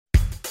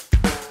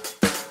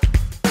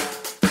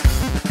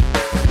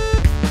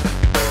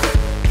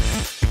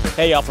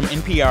Hey, y'all, from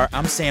NPR,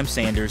 I'm Sam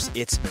Sanders.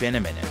 It's been a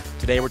minute.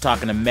 Today we're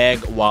talking to Meg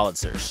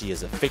Wolitzer. She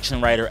is a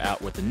fiction writer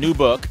out with a new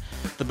book.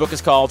 The book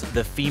is called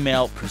The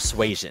Female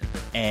Persuasion,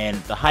 and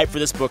the hype for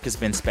this book has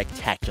been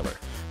spectacular.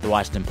 The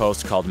Washington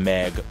Post called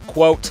Meg,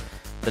 quote,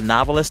 the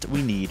novelist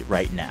we need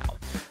right now.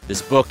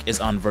 This book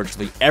is on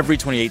virtually every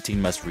 2018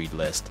 must-read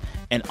list,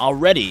 and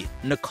already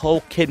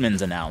Nicole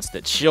Kidman's announced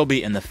that she'll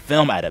be in the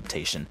film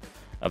adaptation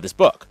of this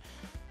book.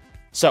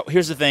 So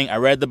here's the thing. I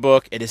read the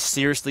book. It is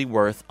seriously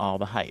worth all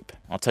the hype.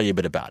 I'll tell you a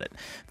bit about it.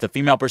 The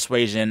Female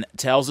Persuasion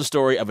tells the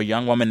story of a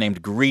young woman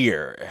named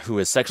Greer who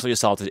is sexually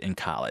assaulted in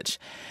college.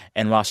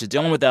 And while she's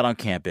dealing with that on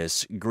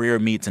campus, Greer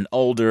meets an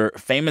older,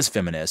 famous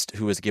feminist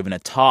who is given a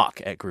talk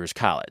at Greer's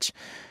college.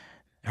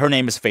 Her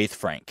name is Faith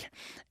Frank.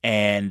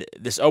 And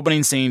this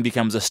opening scene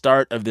becomes the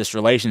start of this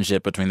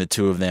relationship between the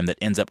two of them that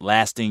ends up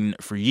lasting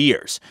for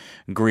years.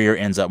 Greer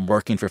ends up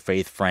working for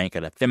Faith Frank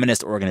at a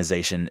feminist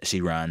organization she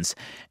runs.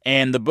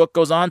 And the book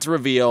goes on to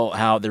reveal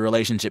how the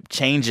relationship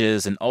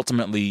changes and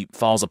ultimately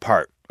falls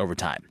apart over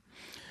time.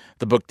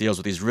 The book deals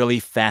with these really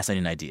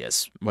fascinating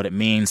ideas. What it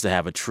means to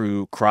have a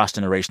true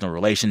cross-generational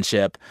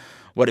relationship.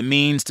 What it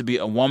means to be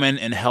a woman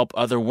and help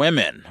other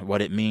women.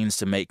 What it means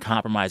to make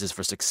compromises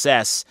for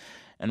success.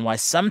 And why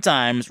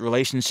sometimes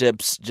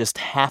relationships just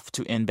have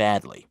to end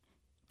badly.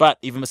 But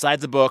even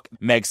besides the book,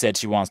 Meg said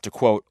she wants to,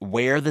 quote,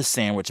 wear the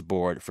sandwich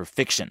board for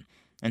fiction.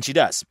 And she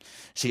does.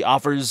 She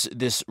offers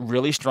this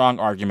really strong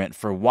argument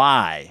for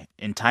why,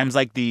 in times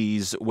like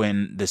these,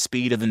 when the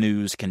speed of the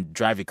news can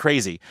drive you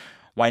crazy,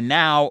 why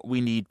now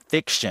we need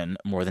fiction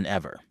more than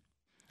ever.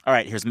 All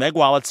right, here's Meg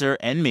Wolitzer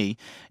and me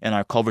in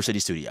our Culver City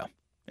studio.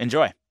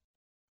 Enjoy.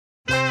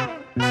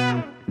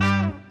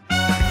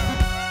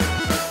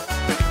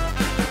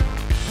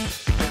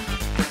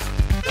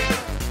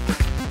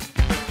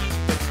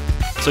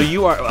 So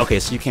you are, okay,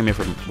 so you came here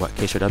from, what,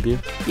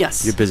 KSRW?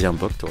 Yes. You're busy on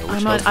book tour.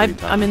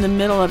 I'm in the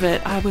middle of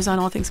it. I was on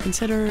All Things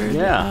Considered.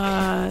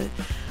 Yeah.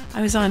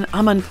 I was on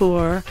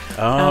Amanpour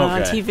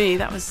on okay. TV.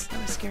 That was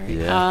scary.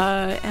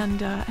 Yeah.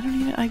 I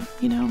don't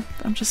even,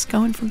 I'm just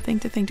going from thing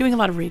to thing, doing a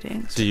lot of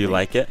readings. Do you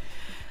like it?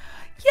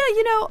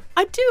 Yeah,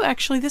 I do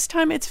actually. This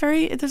time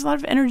there's a lot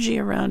of energy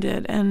around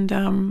it.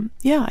 And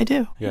yeah, I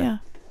do. Yeah.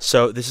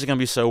 So this is going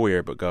to be so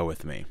weird, but go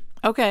with me.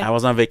 Okay. I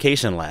was on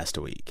vacation last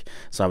week,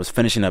 so I was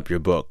finishing up your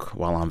book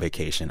while on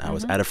vacation. I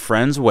was at a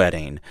friend's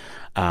wedding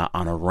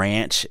on a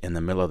ranch in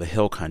the middle of the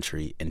hill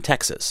country in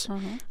Texas.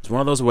 It's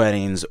one of those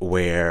weddings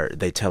where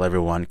they tell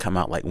everyone, come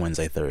out like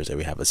Wednesday, Thursday.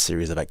 We have a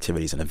series of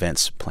activities and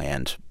events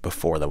planned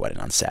before the wedding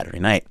on Saturday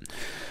night.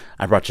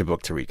 I brought your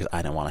book to read because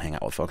I didn't want to hang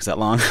out with folks that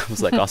long. I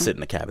was like, I'll sit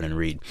in the cabin and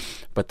read.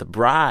 But the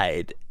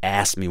bride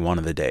asked me one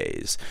of the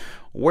days,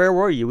 where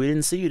were you? We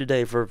didn't see you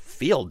today for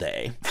field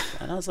day.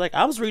 And I was like,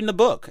 I was reading the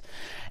book.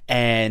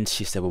 And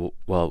she said,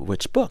 well,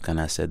 which book? And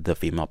I said, The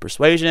Female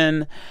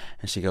Persuasion.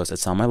 And she goes,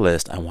 it's on my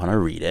list. I want to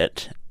read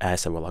it. And I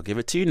said, well, I'll give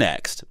it to you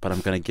next, but I'm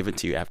going to give it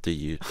to you after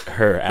you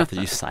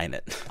sign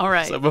it. All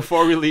right. So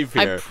before we leave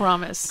here, I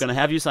promise. I'm going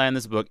to have you sign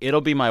this book. It'll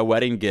be my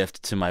wedding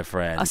gift to my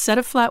friend. A set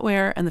of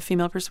flatware and The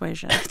Female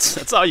Persuasion.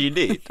 That's all you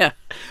need. Yeah.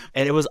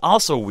 And it was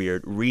also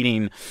weird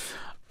reading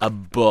a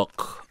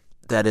book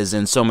that is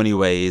in so many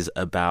ways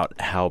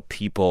about how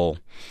people,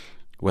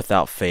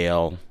 without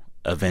fail,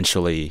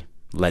 eventually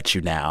let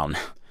you down.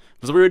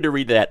 It was weird to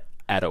read that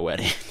at a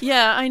wedding.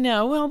 Yeah, I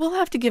know. Well, we'll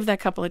have to give that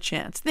couple a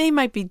chance. They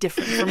might be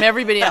different from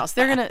everybody else.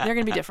 They're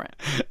gonna be different.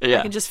 Yeah.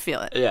 I can just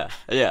feel it.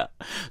 Yeah.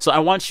 So I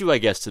want you, I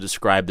guess, to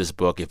describe this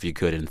book, if you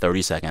could, in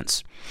 30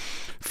 seconds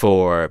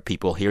for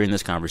people hearing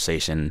this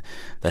conversation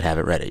that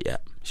haven't read it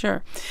yet.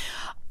 Sure.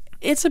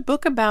 It's a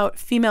book about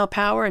female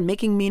power and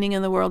making meaning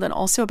in the world, and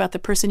also about the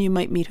person you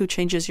might meet who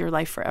changes your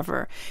life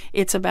forever.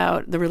 It's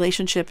about the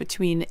relationship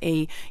between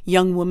a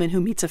young woman who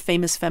meets a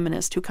famous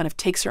feminist who kind of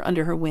takes her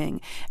under her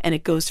wing, and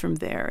it goes from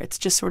there. It's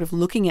just sort of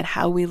looking at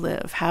how we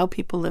live, how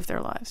people live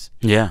their lives.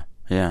 Yeah.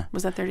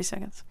 Was that 30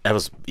 seconds? That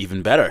was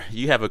even better.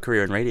 You have a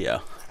career in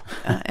radio.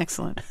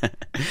 Excellent.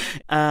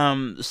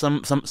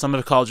 Some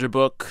have called your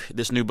book,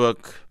 this new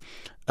book,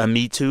 a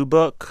Me Too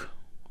book.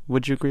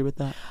 Would you agree with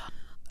that?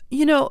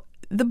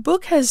 The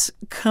book has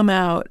come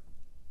out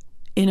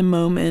in a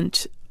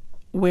moment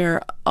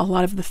where a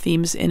lot of the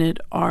themes in it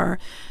are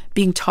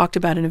being talked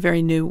about in a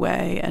very new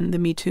way, and the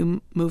Me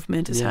Too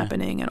movement is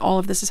happening, and all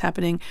of this is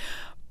happening.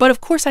 But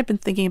of course, I've been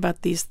thinking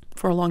about these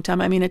for a long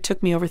time. I mean, it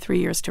took me over 3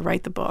 years to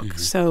write the book. Mm-hmm.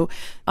 So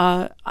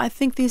I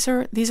think these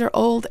are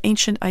old,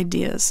 ancient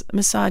ideas,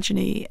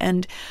 misogyny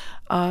and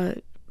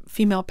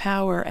female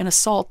power and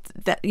assault,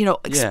 that,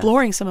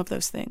 exploring some of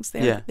those things.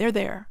 They're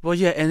there. Well,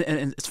 yeah,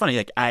 and it's funny,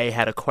 like, I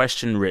had a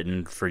question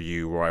written for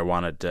you where I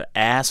wanted to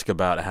ask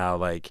about how,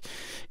 like,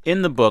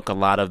 in the book, a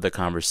lot of the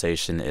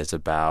conversation is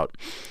about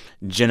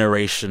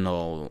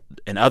generational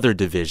and other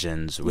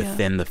divisions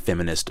within the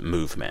feminist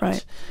movement.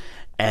 Right.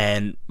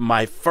 And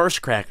my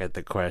first crack at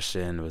the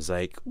question was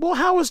like, well,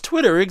 how has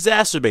Twitter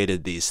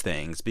exacerbated these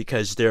things?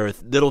 Because there are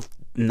little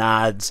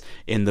nods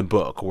in the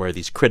book where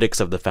these critics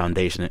of the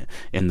foundation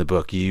in the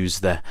book use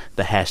the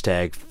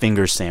hashtag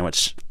finger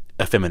sandwich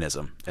a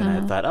feminism. And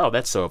I thought, oh,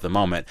 that's so of the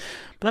moment.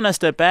 But then I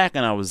stepped back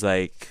and I was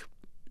like,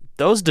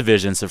 those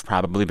divisions have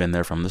probably been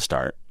there from the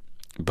start,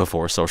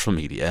 before social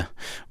media.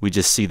 We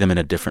just see them in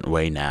a different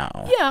way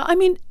now. Yeah, I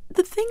mean,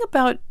 the thing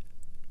about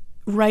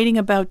writing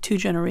about two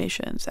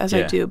generations, as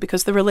I do,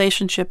 because the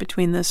relationship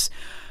between this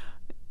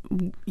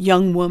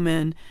young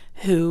woman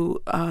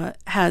who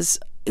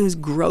is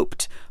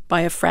groped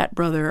by a frat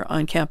brother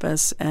on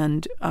campus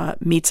and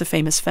meets a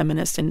famous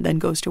feminist and then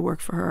goes to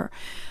work for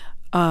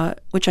her,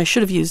 which I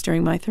should have used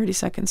during my 30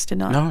 seconds. Did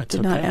not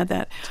add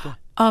that.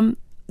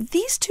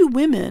 These two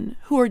women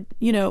who are,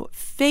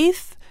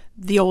 Faith,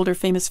 the older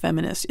famous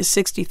feminist, is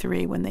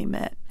 63 when they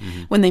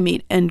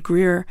meet, and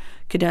Greer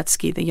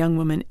Kadetsky, the young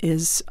woman,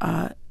 is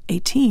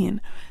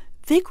 18.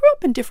 They grew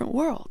up in different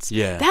worlds.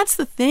 Yeah. That's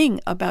the thing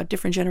about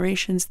different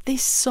generations. They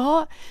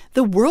saw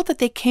the world that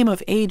they came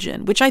of age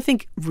in, which I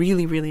think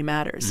really, really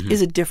matters,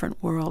 is a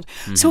different world.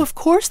 So, of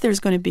course, there's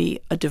going to be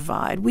a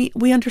divide.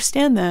 We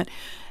understand that.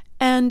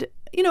 And,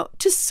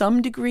 to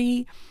some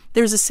degree,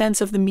 there's a sense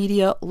of the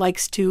media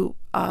likes to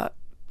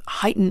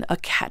heighten a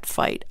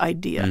catfight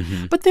idea.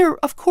 But there,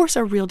 of course,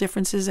 are real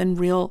differences and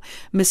real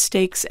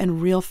mistakes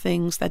and real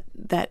things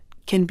that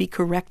can be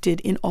corrected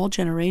in all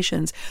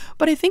generations.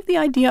 But I think the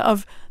idea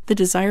of the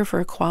desire for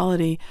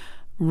equality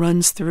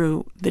runs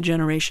through the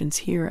generations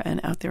here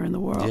and out there in the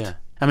world. Yeah.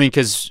 I mean,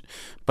 because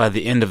by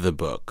the end of the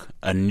book,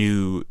 a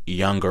new,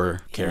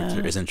 younger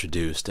character is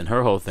introduced, and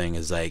her whole thing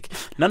is like,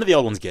 none of the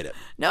old ones get it.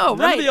 No,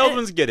 none of the old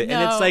ones get it. No.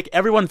 And it's like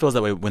everyone feels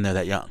that way when they're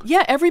that young.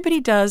 Yeah, everybody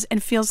does,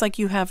 and feels like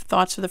you have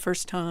thoughts for the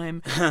first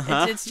time.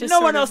 It's just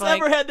no one else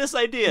ever had this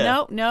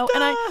idea. No.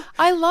 And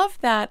I love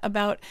that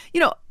about,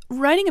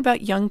 writing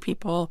about young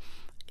people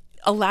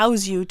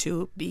allows you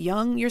to be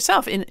young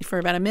yourself for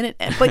about a minute,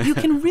 but you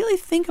can really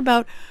think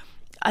about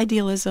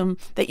idealism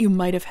that you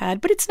might have had.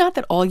 But it's not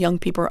that all young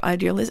people are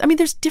idealists. I mean,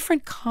 there's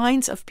different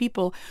kinds of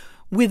people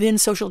within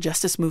social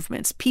justice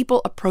movements.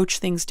 People approach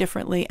things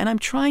differently, and I'm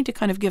trying to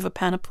kind of give a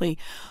panoply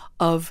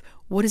of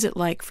what is it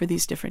like for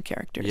these different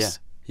characters.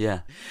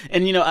 Yeah.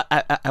 And,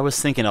 I was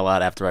thinking a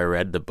lot after I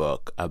read the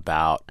book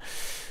about,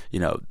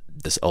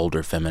 this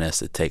older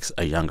feminist that takes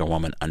a younger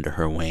woman under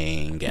her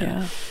wing.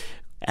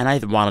 And I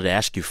wanted to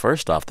ask you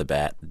first off the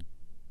bat,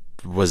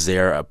 was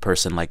there a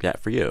person like that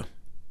for you?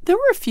 There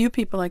were a few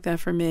people like that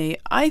for me.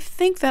 I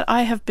think that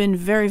I have been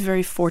very,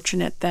 very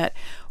fortunate that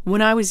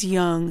when I was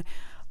young,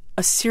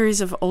 a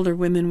series of older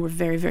women were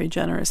very, very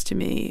generous to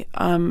me.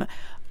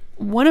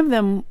 One of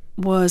them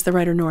was the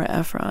writer Nora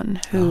Ephron,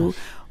 who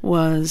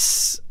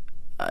was,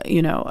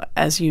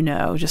 as you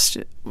know, just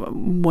a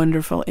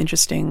wonderful,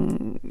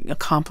 interesting,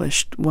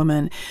 accomplished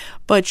woman.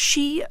 But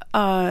she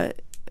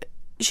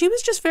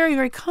was just very,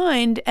 very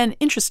kind and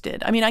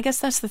interested. I mean, I guess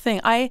that's the thing.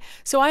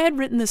 So I had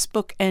written this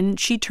book, and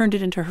she turned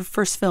it into her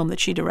first film that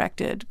she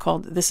directed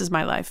called This Is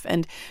My Life,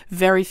 and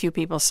very few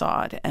people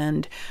saw it.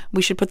 And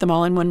we should put them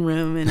all in one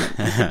room and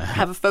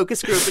have a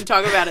focus group and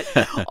talk about it.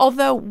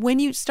 Although when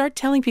you start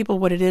telling people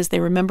what it is, they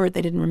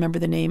didn't remember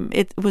the name.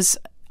 It was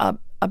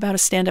about a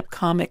stand-up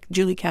comic,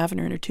 Julie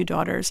Kavner, and her two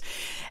daughters.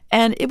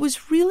 And it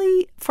was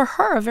really, for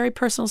her, a very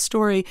personal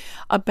story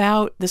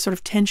about the sort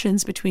of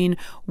tensions between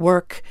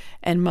work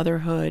and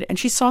motherhood. And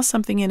she saw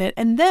something in it.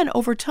 And then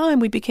over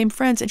time, we became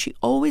friends. And she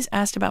always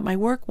asked about my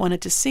work,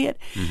 wanted to see it.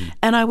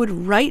 And I would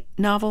write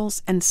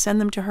novels and send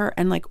them to her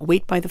and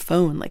wait by the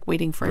phone,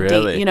 waiting for a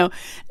date. No,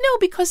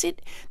 because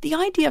the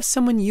idea of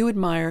someone you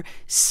admire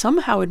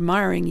somehow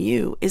admiring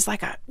you is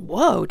like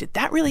whoa, did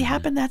that really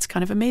happen? That's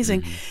kind of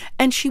amazing.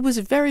 And she was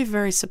very,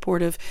 very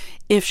supportive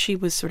if she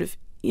was sort of,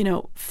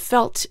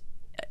 felt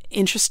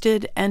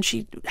interested, and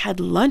she had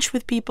lunch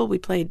with people. We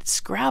played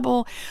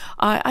Scrabble.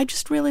 I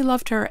just really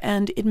loved her,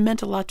 and it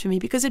meant a lot to me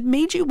because it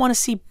made you want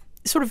to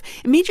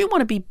it made you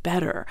want to be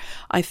better,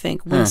 I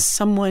think, when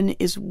someone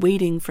is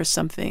waiting for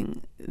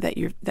something that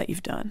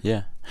you've done.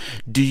 Yeah.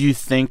 Do you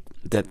think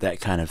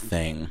that kind of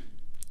thing,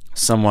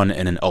 someone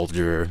in an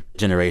older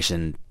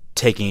generation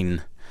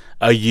taking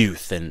a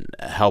youth and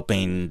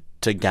helping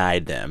to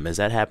guide them, is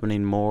that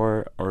happening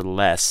more or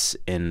less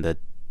in the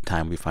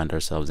time we find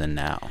ourselves in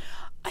now?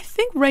 I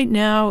think right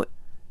now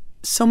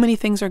so many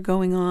things are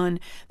going on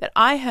that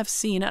I have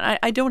seen, and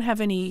I don't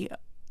have any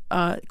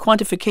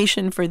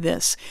quantification for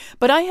this,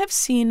 but I have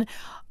seen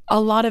a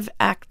lot of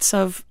acts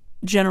of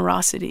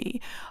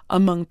generosity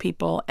among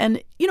people.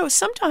 And,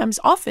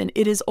 often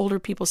it is older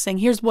people saying,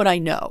 here's what I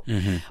know.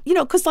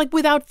 Because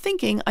without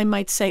thinking, I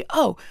might say,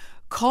 oh,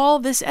 call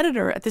this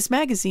editor at this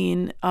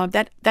magazine.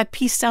 That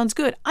piece sounds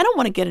good. I don't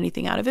want to get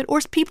anything out of it. Or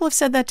people have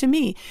said that to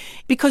me,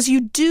 because you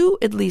do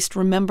at least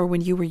remember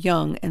when you were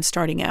young and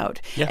starting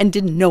out and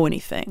didn't know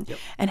anything. Yep.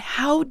 And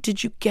how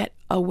did you get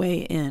a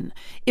way in?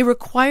 It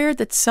required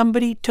that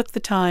somebody took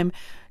the time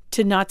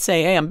to not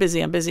say, hey, I'm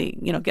busy,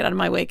 get out of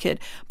my way, kid,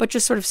 but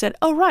just sort of said,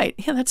 oh, right,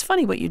 yeah, that's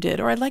funny what you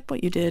did, or I like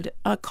what you did,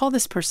 call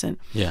this person.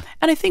 Yeah.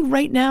 And I think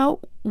right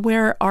now,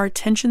 where our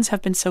attentions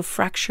have been so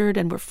fractured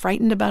and we're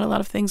frightened about a lot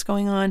of things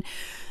going on,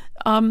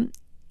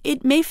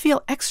 it may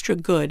feel extra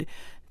good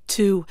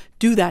to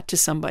do that to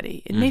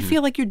somebody. It may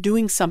feel like you're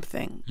doing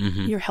something.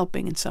 You're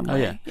helping in some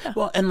way. Yeah.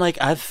 Well, and like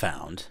I've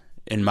found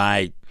in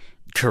my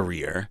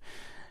career,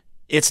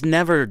 it's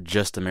never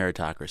just a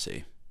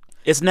meritocracy.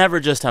 It's never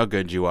just how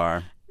good you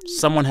are.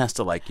 Someone has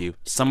to like you.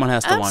 Someone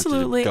has to want you to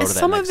go to that next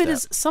step.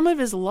 Some of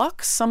it is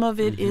luck. Some of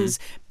it is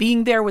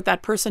being there with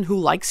that person who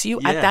likes you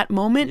at that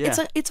moment.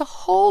 Yeah. It's a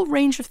whole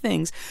range of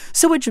things.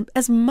 So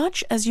as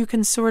much as you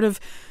can sort of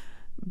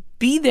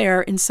be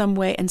there in some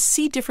way and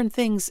see different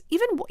things,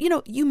 even,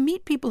 you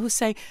meet people who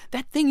say,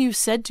 that thing you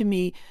said to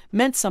me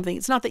meant something.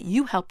 It's not that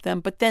you helped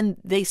them, but then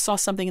they saw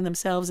something in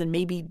themselves and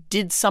maybe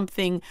did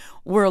something,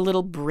 were a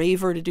little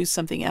braver to do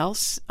something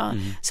else.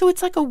 So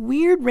it's like a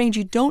weird range.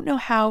 We don't know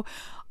how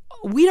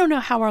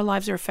our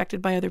lives are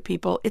affected by other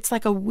people. It's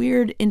like a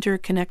weird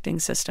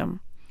interconnecting system.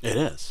 It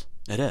is.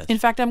 It is. In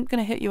fact, I'm going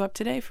to hit you up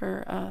today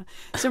for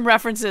some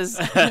references.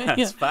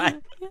 That's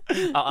fine.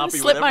 I'll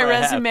slip my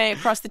resume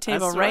across the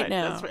table That's right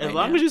now. That's right. As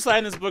long as you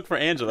sign this book for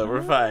Angela,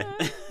 we're fine.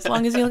 As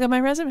long as you look at my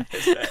resume.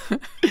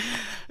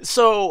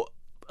 So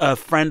a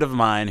friend of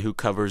mine who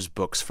covers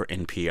books for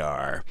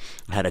NPR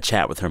had a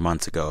chat with her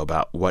months ago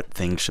about what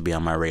things should be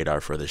on my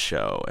radar for the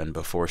show. And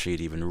before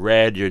she'd even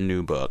read your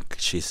new book,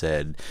 she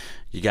said,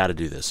 you got to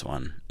do this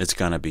one. It's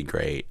going to be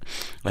great.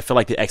 I feel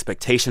like the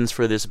expectations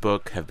for this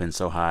book have been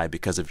so high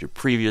because of your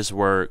previous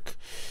work.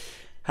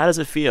 How does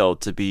it feel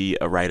to be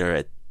a writer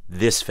at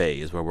this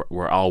phase where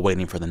we're all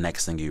waiting for the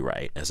next thing you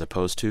write as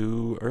opposed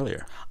to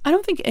earlier? I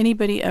don't think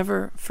anybody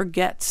ever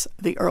forgets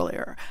the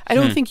earlier. I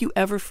don't think you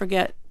ever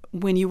forget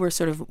when you were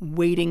sort of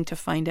waiting to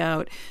find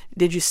out,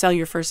 did you sell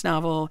your first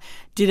novel?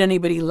 Did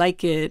anybody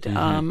like it?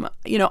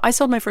 I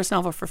sold my first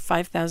novel for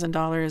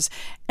 $5,000.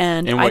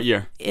 And in what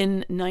year?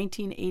 In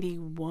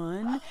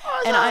 1981.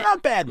 Oh, and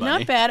not bad money.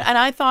 Not bad. And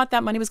I thought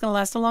that money was going to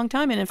last a long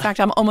time. And in fact,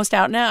 I'm almost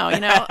out now,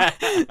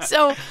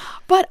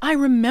 But I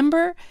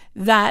remember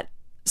that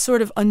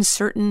sort of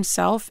uncertain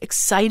self,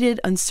 excited,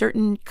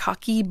 uncertain,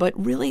 cocky, but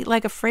really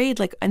like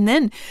afraid, and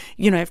then,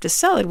 I have to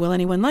sell it. Will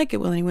anyone like it?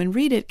 Will anyone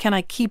read it? Can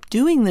I keep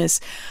doing this?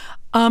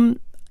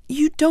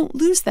 You don't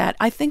lose that.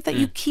 I think that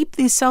you keep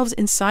these selves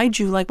inside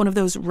you like one of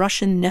those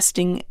Russian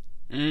nesting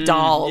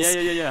dolls.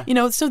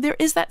 Yeah. So there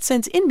is that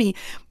sense in me.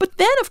 But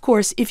then, of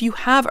course, if you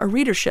have a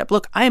readership,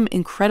 look, I am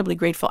incredibly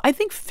grateful. I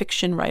think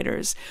fiction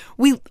writers,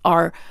 we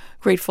are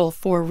grateful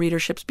for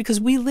readerships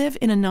because we live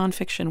in a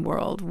nonfiction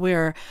world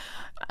where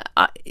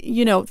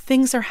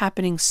things are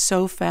happening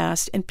so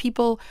fast and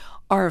people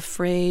are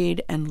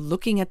afraid and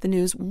looking at the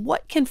news.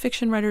 What can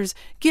fiction writers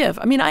give?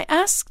 I mean, I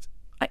ask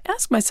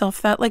myself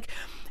that,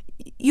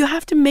 you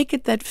have to make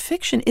it that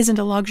fiction isn't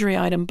a luxury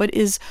item, but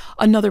is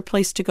another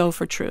place to go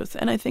for truth.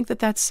 And I think that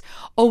that's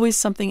always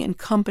something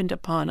incumbent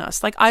upon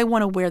us. I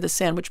want to wear the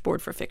sandwich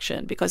board for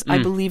fiction because I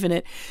believe in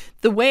it.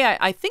 The way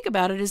I think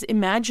about it is,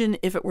 imagine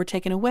if it were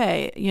taken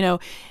away.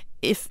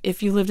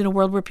 If you lived in a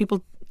world where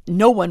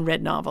no one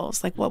read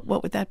novels,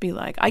 what would that be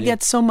like? I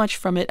get so much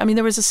from it. I mean,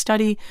 there was a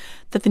study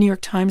that the New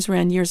York Times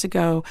ran years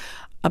ago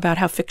about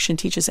how fiction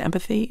teaches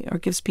empathy or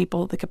gives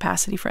people the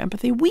capacity for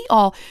empathy. We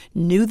all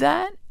knew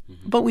that,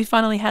 but we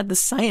finally had the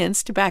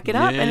science to back it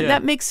up, and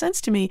that makes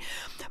sense to me.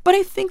 But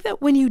I think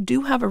that when you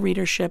do have a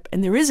readership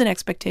and there is an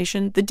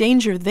expectation, the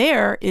danger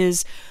there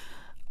is,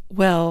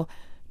 well,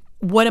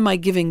 what am I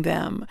giving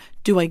them?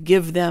 Do I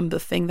give them the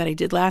thing that I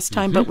did last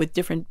time, but with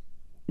different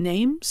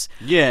names?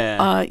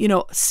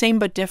 Same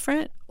but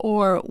different?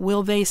 Or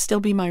will they still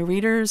be my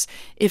readers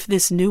if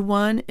this new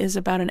one is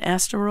about an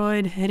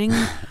asteroid hitting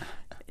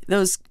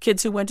those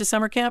kids who went to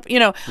summer camp?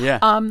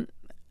 And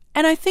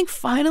I think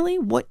finally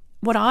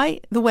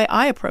the way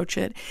I approach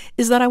it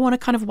is that I want to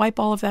kind of wipe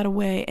all of that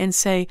away and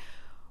say,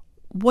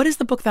 what is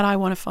the book that I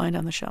want to find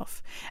on the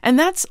shelf? And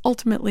that's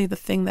ultimately the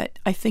thing that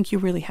I think you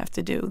really have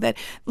to do. That,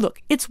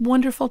 look, it's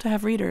wonderful to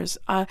have readers.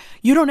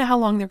 You don't know how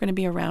long they're going to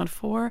be around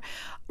for.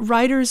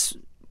 Writers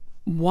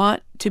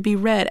want to be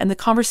read, and the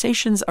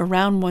conversations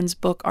around one's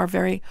book are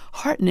very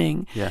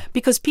heartening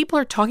because people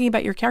are talking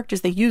about your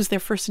characters. They use their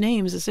first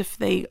names as if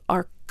they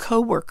are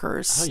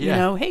co-workers.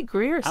 Hey,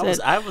 Greer said.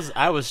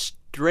 I was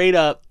straight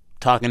up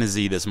talking to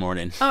Z this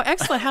morning. Oh,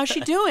 excellent. How's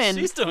she doing?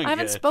 She's doing good. I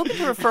haven't spoken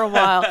to her for a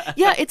while.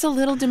 Yeah, it's a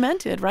little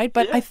demented, right?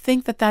 But I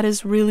think that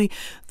is really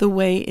the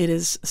way it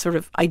is sort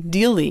of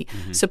ideally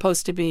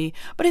supposed to be.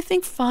 But I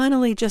think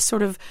finally just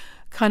sort of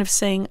kind of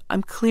saying,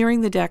 I'm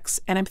clearing the decks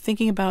and I'm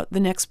thinking about the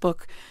next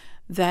book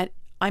that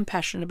I'm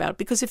passionate about.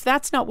 Because if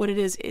that's not what it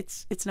is,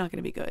 it's not going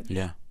to be good.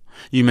 Yeah.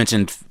 You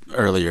mentioned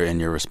earlier in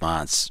your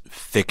response,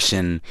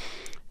 fiction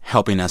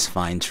helping us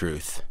find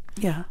truth.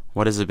 Yeah.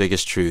 What is the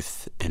biggest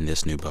truth in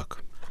this new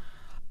book?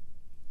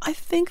 I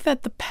think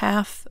that the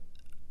path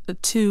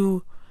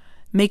to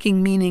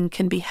making meaning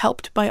can be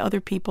helped by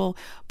other people,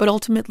 but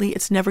ultimately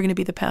it's never going to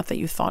be the path that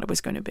you thought it was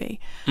going to be.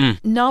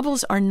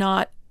 Novels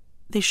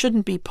they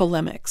shouldn't be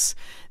polemics.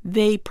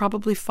 They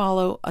probably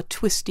follow a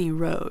twisty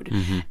road.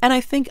 And I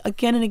think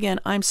again and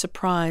again, I'm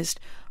surprised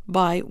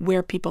by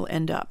where people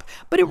end up.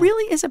 But it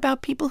really is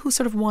about people who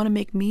sort of want to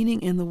make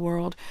meaning in the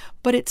world,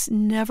 but it's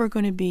never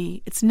going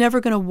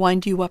to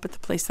wind you up at the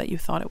place that you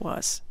thought it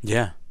was.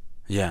 Yeah.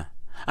 Yeah.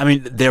 I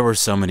mean, there were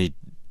so many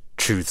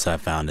truths I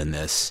found in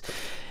this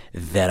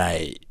that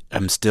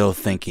I'm still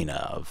thinking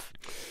of.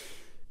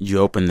 You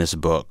open this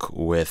book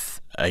with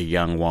a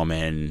young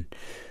woman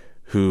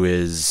who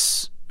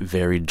is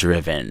very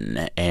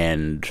driven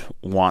and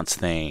wants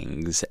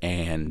things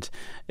and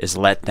is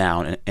let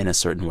down in a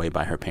certain way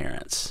by her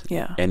parents.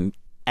 Yeah. And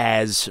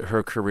as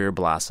her career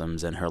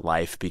blossoms and her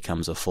life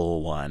becomes a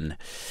full one,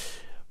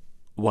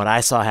 what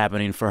I saw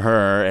happening for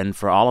her and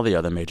for all of the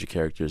other major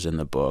characters in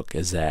the book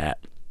is that,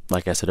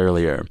 like I said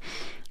earlier,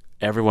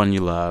 everyone you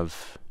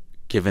love,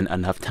 given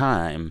enough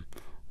time,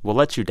 will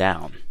let you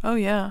down. Oh,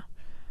 yeah.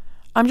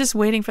 I'm just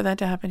waiting for that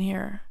to happen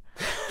here.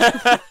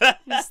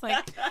 Just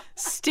like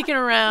sticking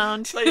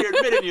around. So you're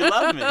admitting you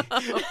love me.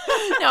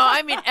 No,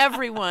 I mean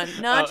everyone,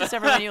 not just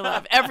everyone you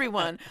love.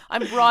 Everyone.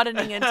 I'm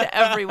broadening into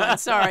everyone.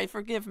 Sorry,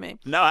 forgive me.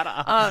 No,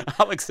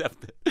 I'll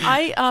accept it.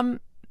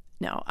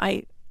 No,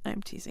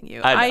 I'm teasing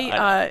you.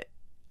 I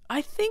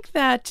think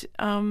that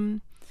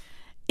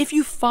if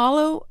you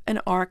follow an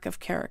arc of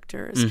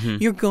characters,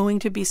 you're going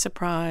to be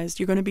surprised.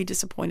 You're going to be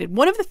disappointed.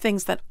 One of the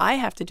things that I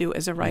have to do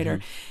as a writer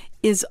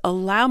is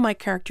allow my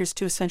characters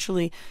to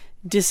essentially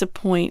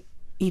disappoint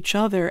each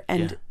other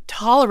and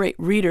tolerate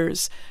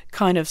readers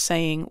kind of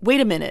saying, wait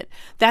a minute,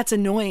 that's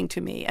annoying to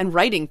me, and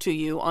writing to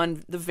you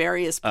on the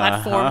various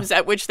platforms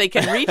at which they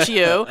can reach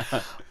you.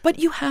 But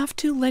you have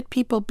to let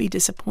people be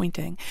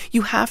disappointing.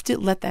 You have to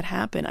let that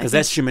happen. Because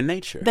that's human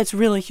nature. That's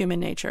really human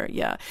nature,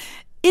 yeah.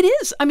 It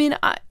is. I mean,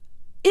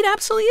 it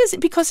absolutely is,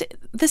 because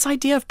this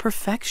idea of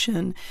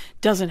perfection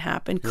doesn't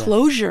happen.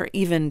 Closure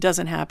even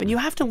doesn't happen. You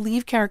have to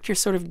leave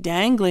characters sort of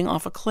dangling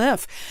off a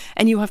cliff,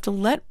 and you have to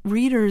let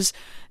readers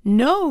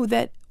know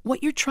that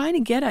what you're trying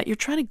to get at, you're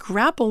trying to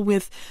grapple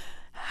with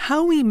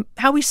how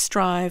we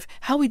strive,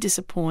 how we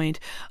disappoint,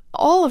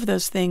 all of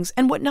those things.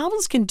 And what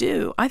novels can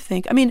do, I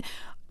think, I mean,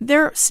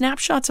 they're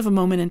snapshots of a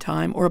moment in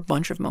time or a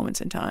bunch of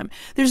moments in time.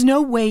 There's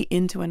no way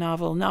into a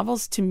novel.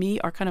 Novels, to me,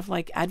 are kind of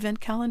like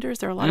advent calendars.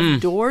 There are a lot of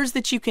doors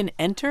that you can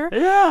enter.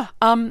 Yeah.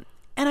 And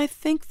I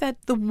think that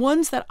the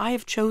ones that I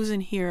have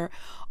chosen here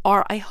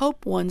are, I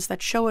hope, ones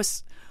that show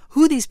us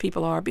who these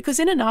people are. Because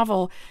in a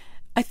novel,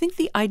 I think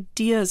the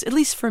ideas, at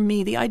least for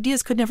me, the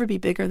ideas could never be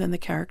bigger than the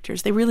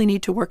characters. They really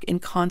need to work in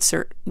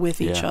concert with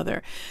each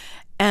other.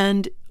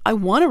 And I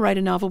want to write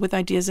a novel with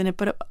ideas in it,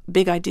 but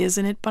big ideas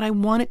in it, but I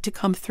want it to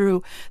come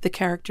through the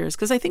characters.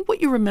 Because I think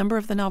what you remember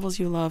of the novels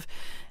you love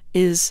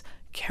is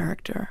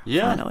character,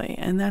 finally.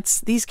 And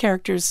these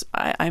characters,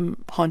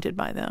 I'm haunted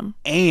by them.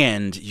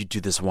 And you do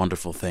this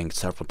wonderful thing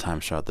several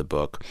times throughout the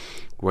book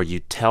where you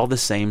tell the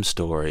same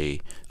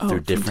story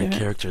through different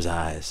characters'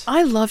 eyes.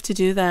 I love to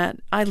do that.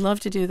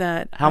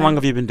 How long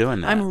have you been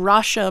doing that? I'm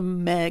Rasha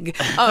Meg.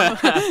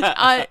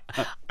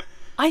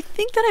 I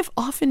think that I've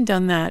often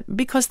done that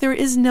because there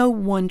is no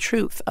one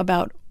truth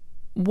about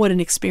what an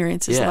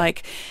experience is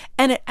like.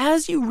 And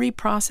as you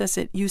reprocess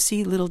it, you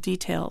see little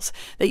details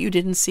that you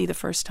didn't see the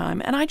first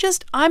time. And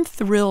I'm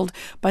thrilled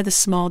by the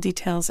small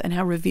details and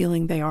how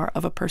revealing they are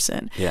of a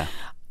person. Yeah.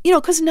 You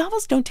know, because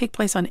novels don't take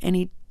place on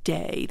any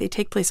day. They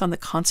take place on the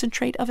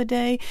concentrate of a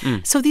day.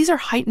 So these are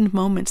heightened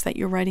moments that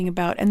you're writing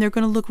about, and they're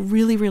going to look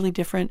really, really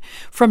different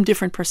from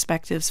different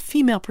perspectives,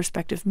 female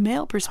perspective,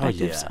 male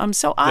perspectives.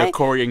 The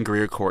Corey and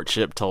Greer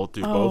courtship told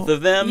through both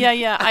of them.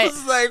 Yeah. I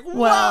was like, whoa.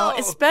 Well,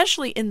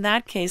 especially in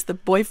that case, the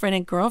boyfriend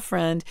and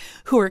girlfriend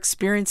who are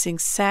experiencing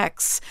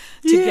sex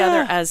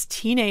together as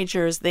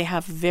teenagers, they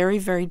have very,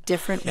 very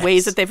different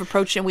ways that they've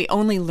approached it, and we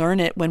only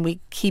learn it when we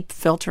keep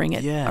filtering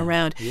it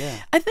around. Yeah.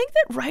 I think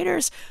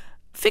that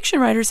fiction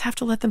writers have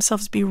to let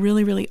themselves be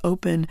really, really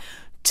open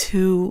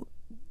to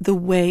the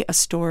way a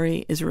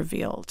story is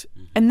revealed.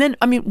 And then,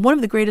 I mean, one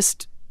of the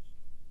greatest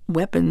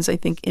weapons, I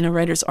think, in a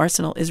writer's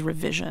arsenal is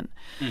revision.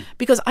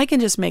 Because I can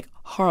just make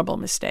horrible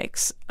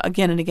mistakes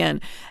again and again,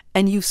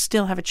 and you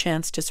still have a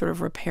chance to sort of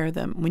repair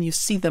them when you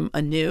see them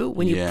anew,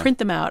 when you print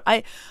them out.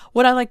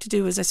 What I like to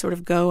do is I sort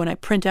of go and I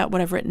print out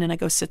what I've written and I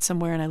go sit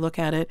somewhere and I look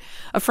at it.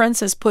 A friend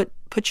says, put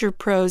your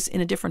prose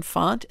in a different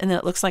font, and then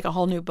it looks like a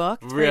whole new book.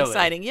 It's very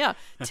exciting. Yeah.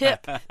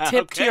 Tip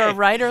to your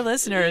writer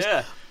listeners.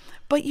 Yeah.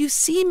 But you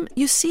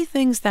see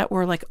things that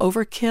were like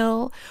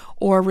overkill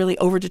or really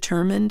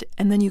overdetermined,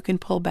 and then you can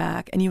pull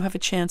back and you have a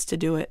chance to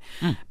do it.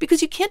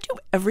 Because you can't do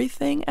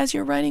everything as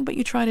you're writing, but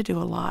you try to do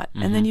a lot.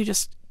 And then you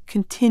just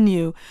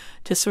continue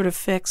to sort of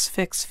fix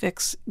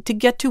to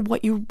get to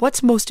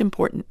what's most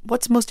important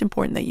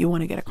that you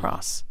want to get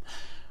across.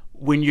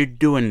 When you're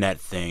doing that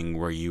thing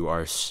where you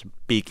are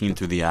speaking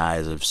through the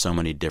eyes of so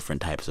many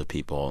different types of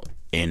people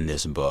in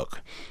this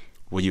book,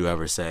 will you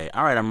ever say,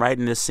 all right, I'm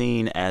writing this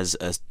scene as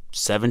a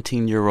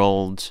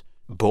 17-year-old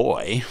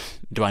boy.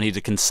 Do I need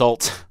to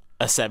consult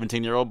a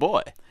 17-year-old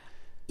boy?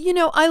 You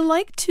know, I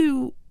like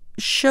to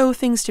show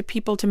things to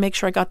people to make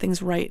sure I got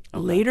things right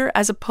later,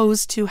 as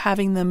opposed to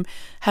having them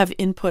have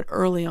input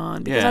early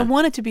on, because I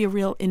want it to be a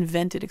real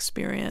invented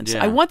experience.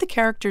 I want the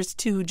characters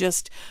to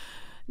just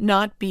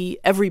not be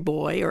every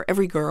boy or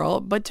every girl,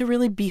 but to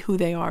really be who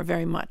they are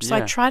very much. So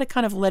I try to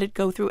kind of let it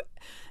go through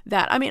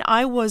that. I mean,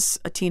 I was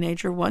a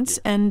teenager once,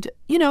 and,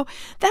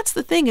 that's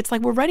the thing. It's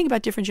like we're writing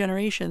about different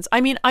generations.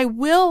 I mean, I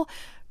will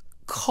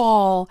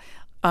call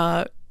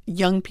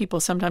young people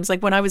sometimes,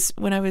 like when I was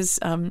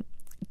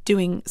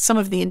doing some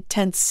of the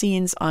intense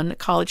scenes on a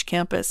college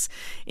campus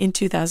in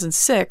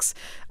 2006,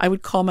 I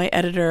would call my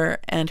editor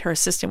and her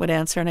assistant would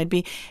answer, and I'd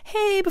be,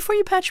 hey, before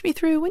you patch me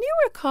through, when you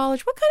were at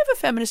college, what kind of a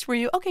feminist were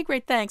you? Okay,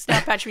 great, thanks.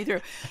 Now patch me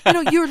through.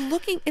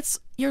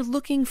 You're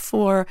looking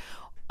for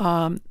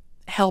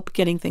help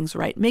getting things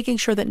right, making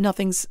sure that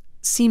nothing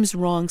seems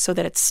wrong so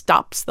that it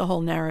stops the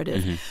whole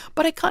narrative. Mm-hmm.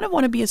 But I kind of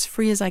want to be as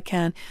free as I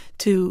can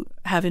to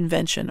have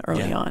invention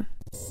early on.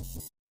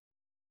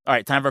 All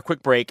right, time for a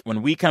quick break.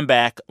 When we come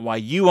back, why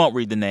you won't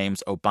read the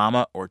names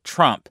Obama or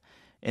Trump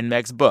in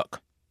Meg's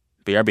book.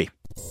 BRB.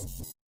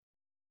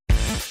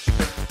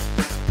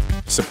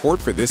 Support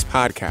for this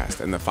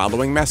podcast and the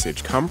following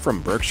message come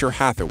from Berkshire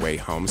Hathaway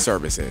Home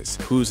Services,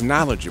 whose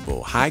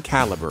knowledgeable,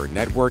 high-caliber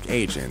network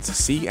agents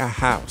see a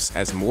house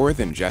as more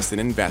than just an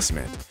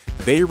investment.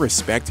 They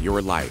respect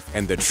your life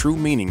and the true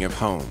meaning of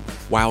home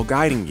while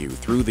guiding you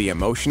through the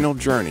emotional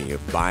journey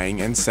of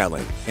buying and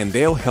selling, and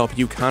they'll help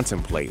you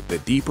contemplate the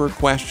deeper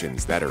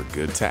questions that are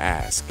good to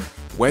ask.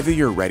 Whether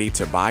you're ready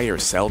to buy or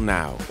sell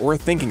now or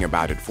thinking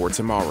about it for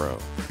tomorrow,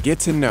 get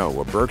to know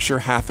a Berkshire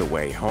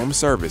Hathaway Home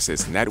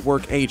Services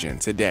network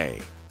agent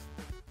today.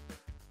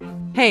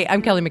 Hey,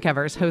 I'm Kelly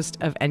McEvers, host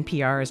of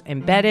NPR's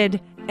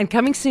Embedded. And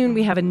coming soon,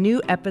 we have a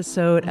new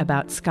episode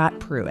about Scott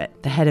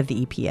Pruitt, the head of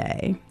the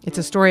EPA. It's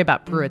a story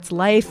about Pruitt's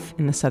life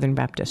in the Southern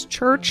Baptist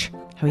Church,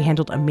 how he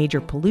handled a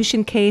major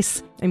pollution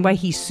case, and why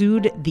he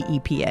sued the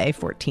EPA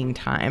 14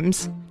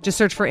 times. Just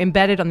search for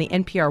Embedded on the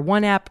NPR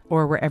One app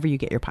or wherever you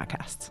get your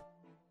podcasts.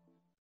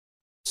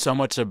 So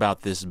much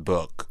about this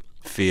book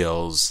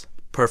feels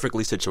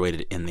perfectly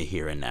situated in the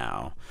here and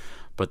now.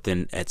 But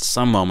then at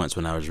some moments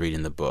when I was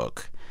reading the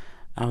book,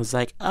 I was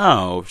like,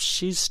 oh,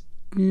 she's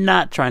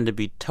not trying to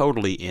be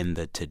totally in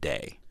the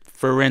today.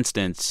 For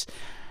instance,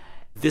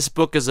 this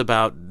book is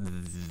about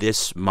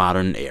this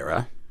modern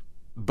era,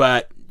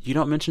 but you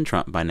don't mention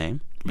Trump by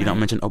name. You don't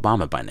mention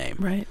Obama by name.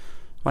 Right.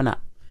 Why not?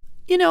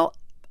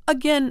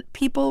 Again,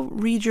 people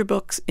read your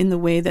books in the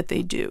way that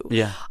they do.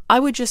 Yeah. I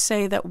would just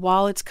say that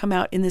while it's come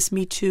out in this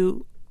Me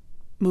Too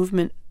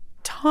movement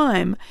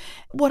time,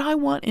 what I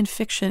want in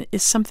fiction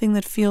is something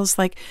that feels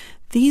like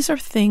these are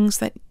things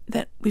that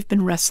we've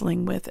been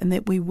wrestling with and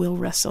that we will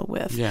wrestle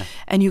with. Yeah.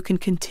 And you can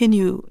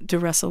continue to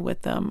wrestle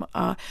with them.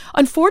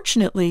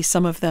 Unfortunately,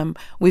 some of them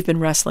we've been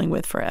wrestling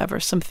with forever.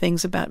 Some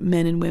things about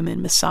men and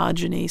women,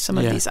 misogyny, some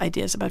of these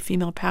ideas about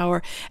female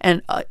power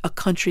and a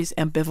country's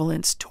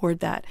ambivalence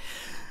toward that.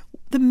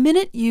 The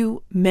minute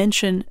you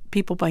mention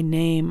people by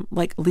name,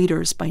 like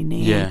leaders by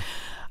name,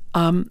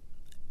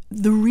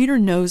 the reader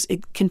knows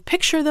it can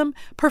picture them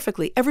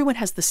perfectly. Everyone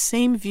has the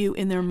same view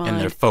in their mind.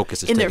 And their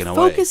focus is taken away.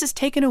 Their focus is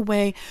taken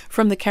away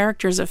from the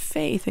characters of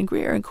Faith and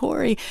Greer and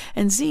Corey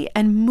and Z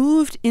and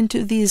moved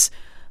into these,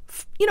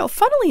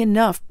 funnily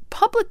enough,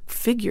 public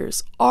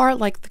figures are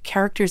like the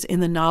characters in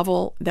the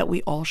novel that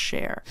we all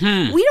share.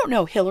 We don't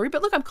know Hillary,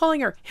 but look, I'm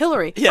calling her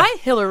Hillary. Yeah. Hi,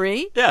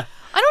 Hillary. Yeah.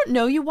 I don't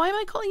know you. Why am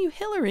I calling you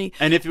Hillary?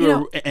 And if you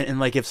were, and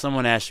like if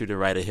someone asked you to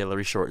write a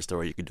Hillary short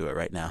story, you could do it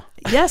right now.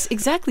 Yes,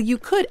 exactly. You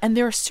could. And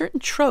there are certain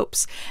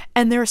tropes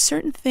and there are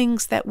certain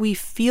things that we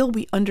feel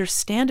we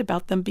understand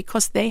about them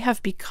because they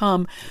have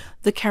become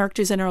the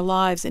characters in our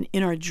lives and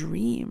in our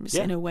dreams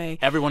in a way.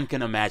 Everyone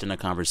can imagine a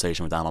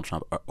conversation with Donald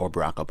Trump or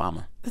Barack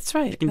Obama. That's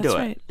right. You can do it.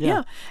 Right.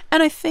 Yeah.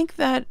 And I think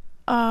that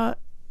I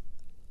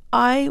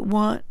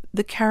want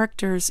the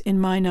characters in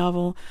my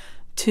novel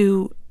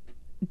to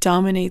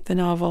dominate the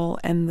novel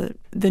and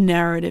the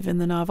narrative in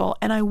the novel.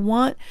 And I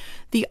want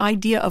the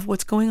idea of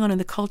what's going on in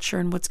the culture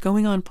and what's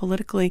going on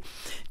politically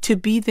to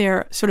be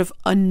there sort of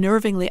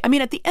unnervingly. I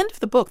mean, at the end of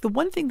the book, the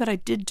one thing that I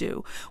did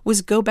do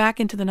was go back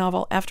into the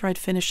novel after I'd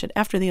finished it,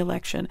 after the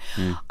election.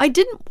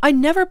 I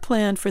never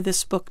planned for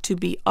this book to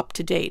be up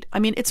to date. I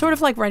mean, it's sort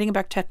of like writing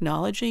about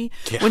technology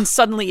when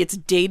suddenly it's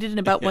dated in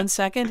about 1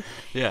 second.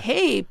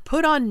 Hey,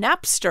 put on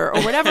Napster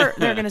or whatever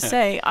they're going to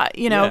say,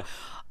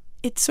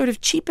 It sort of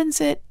cheapens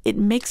it. It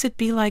makes it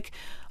be like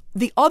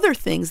the other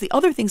things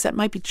that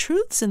might be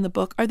truths in the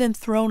book are then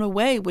thrown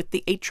away with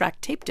the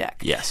 8-track tape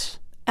deck. Yes.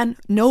 And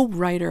no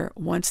writer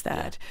wants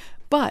that.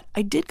 But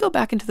I did go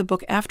back into the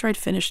book after I'd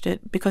finished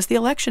it because the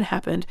election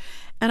happened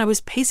and I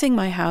was pacing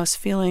my house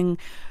feeling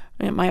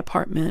my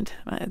apartment.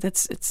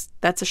 That's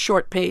a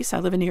short pace. I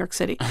live in New York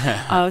City.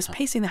 I was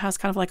pacing the house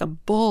kind of like a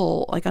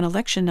bull, like on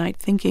election night,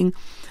 thinking,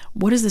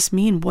 what does this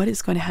mean? What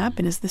is going to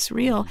happen? Is this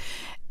real?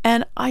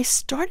 And I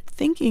started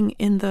thinking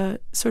in the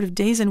sort of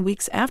days and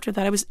weeks after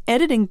that, I was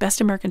editing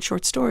Best American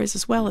Short Stories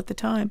as well at the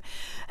time.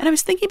 And I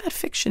was thinking about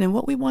fiction and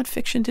what we want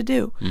fiction to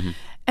do. Mm-hmm.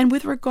 And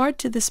with regard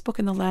to this book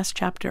in the last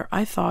chapter,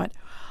 I thought,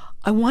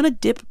 I want to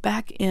dip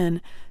back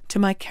in to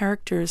my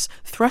characters,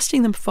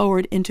 thrusting them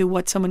forward into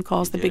what someone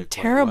calls the big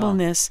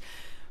terribleness,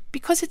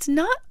 because it's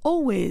not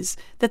always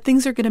that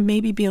things are going to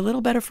maybe be a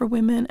little better for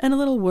women and a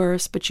little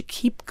worse, but you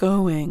keep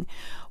going.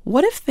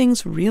 What if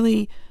things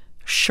really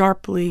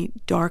sharply,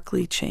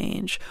 darkly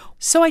change?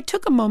 So I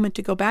took a moment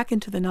to go back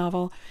into the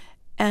novel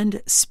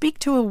and speak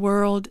to a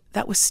world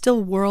that was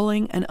still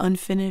whirling and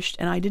unfinished,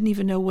 and I didn't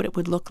even know what it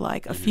would look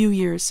like a few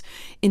years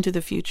into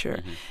the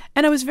future.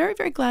 And I was very,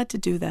 very glad to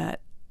do that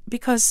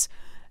because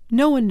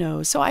no one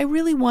knows. So I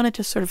really wanted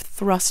to sort of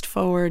thrust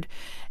forward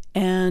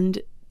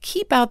and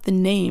keep out the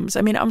names.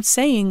 I mean, I'm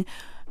saying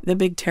the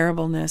big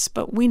terribleness,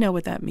 but we know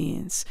what that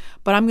means.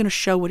 But I'm going to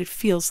show what it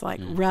feels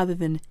like rather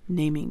than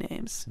naming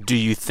names. Do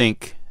you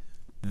think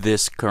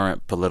this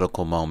current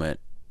political moment,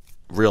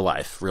 real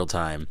life, real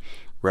time,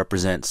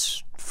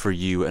 represents for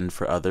you and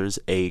for others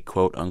a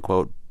quote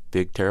unquote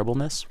big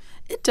terribleness?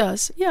 It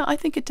does. Yeah, I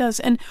think it does.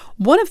 And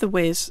one of the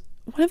ways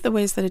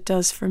that it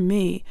does for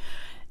me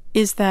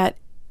is that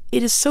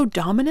it is so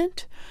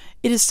dominant.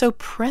 It is so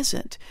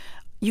present.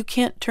 You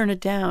can't turn it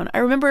down. I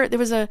remember do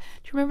you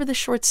remember the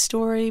short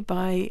story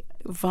by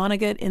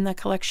Vonnegut in that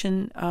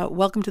collection,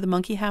 Welcome to the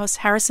Monkey House,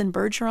 Harrison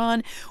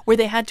Bergeron, where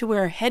they had to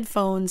wear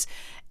headphones.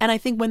 And I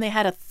think when they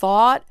had a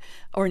thought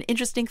or an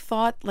interesting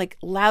thought, like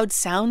loud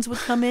sounds would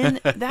come in.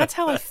 That's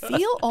how I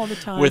feel all the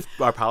time. With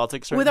our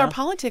politics right With now? our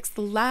politics,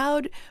 the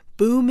loud,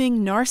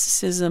 booming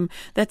narcissism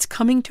that's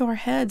coming to our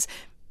heads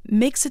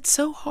makes it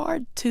so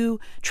hard to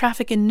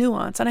traffic in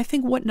nuance. And I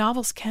think what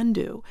novels can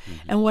do,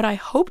 and what I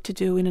hope to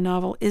do in a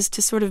novel, is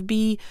to sort of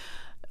be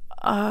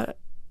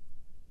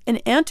an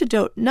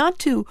antidote, not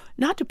to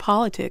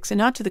politics and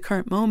not to the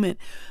current moment,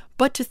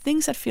 but to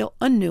things that feel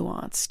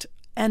unnuanced.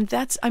 And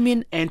that's,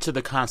 and to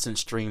the constant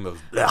stream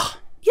of ugh.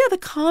 Yeah, the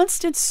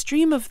constant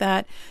stream of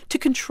that, to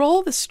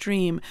control the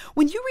stream.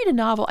 When you read a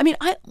novel,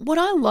 what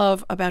I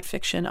love about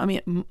fiction,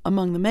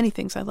 among the many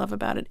things I love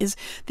about it, is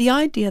the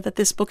idea that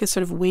this book is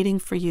sort of waiting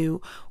for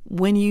you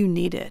when you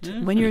need it,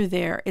 when you're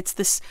there. It's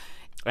this...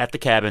 At the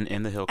cabin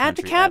in the hill country. At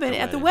the cabin,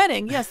 at the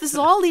wedding. Yes, this is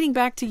all leading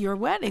back to your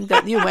wedding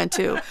that you went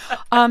to.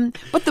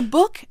 But the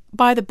book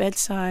by the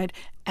bedside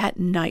at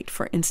night,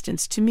 for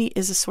instance, to me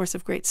is a source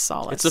of great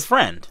solace. It's a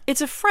friend.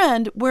 It's a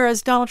friend,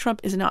 whereas Donald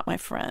Trump is not my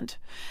friend.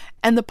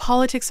 And the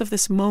politics of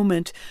this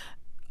moment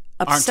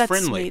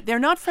upsets me. They're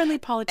not friendly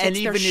politics.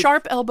 They're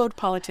sharp-elbowed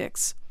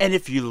politics. And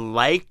if you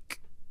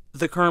like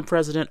the current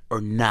president or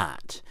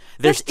not,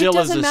 there still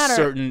is a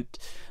certain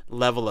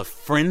level of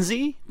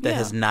frenzy that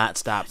has not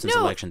stopped since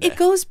Election Day. It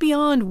goes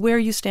beyond where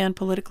you stand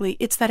politically.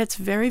 It's that it's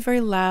very,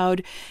 very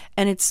loud,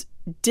 and it's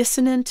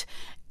dissonant,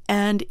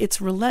 and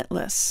it's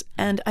relentless.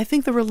 And I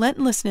think the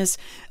relentlessness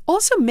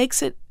also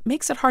makes it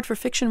hard for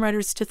fiction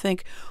writers to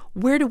think,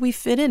 where do we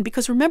fit in?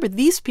 Because remember,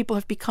 these people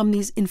have become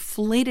these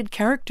inflated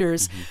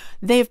characters.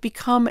 They have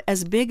become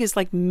as big as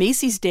like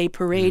Macy's Day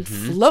Parade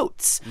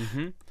floats,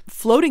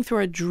 floating through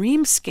our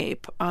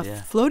dreamscape,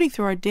 floating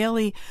through our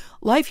daily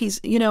life.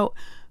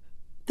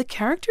 The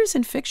characters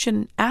in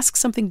fiction ask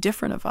something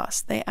different of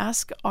us. They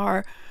ask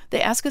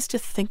us to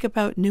think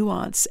about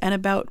nuance and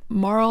about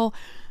moral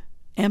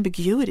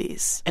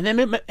ambiguities. And then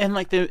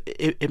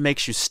it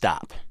makes you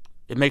stop.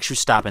 It makes you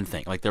stop and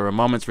think. Like, there were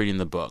moments reading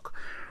the book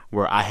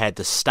where I had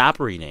to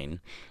stop reading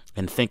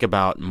and think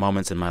about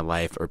moments in my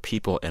life or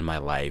people in my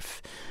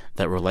life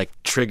that were like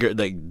triggered.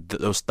 Like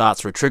those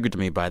thoughts were triggered to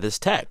me by this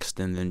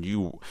text, and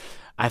then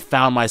I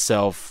found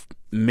myself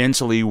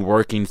mentally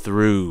working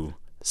through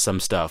some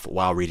stuff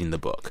while reading the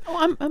book.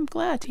 Oh, I'm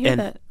glad to hear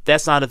that. And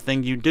that's not a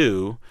thing you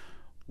do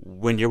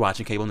when you're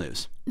watching cable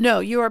news. No,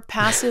 you are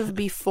passive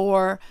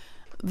before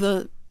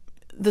the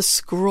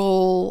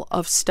scroll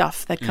of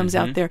stuff that comes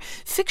out there.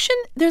 Fiction,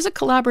 there's a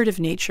collaborative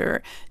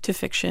nature to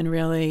fiction,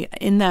 really,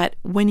 in that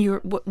when you're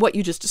what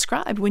you just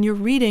described, when you're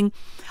reading,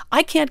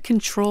 I can't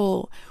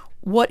control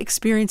what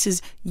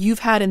experiences you've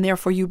had and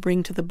therefore you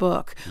bring to the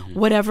book.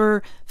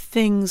 Whatever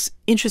things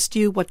interest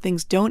you, what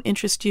things don't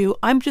interest you,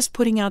 I'm just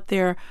putting out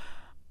there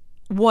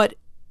what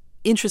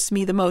interests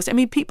me the most.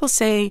 People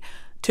say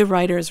to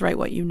writers, write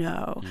what you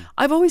know.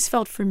 I've always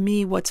felt, for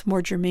me, what's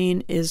more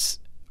germane is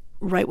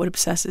write what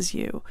obsesses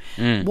you.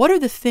 What are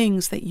the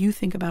things that you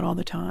think about all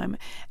the time?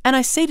 And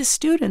I say to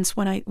students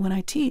when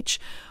I teach,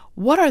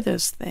 what are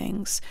those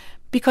things?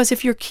 Because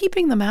if you're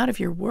keeping them out of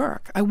your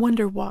work, I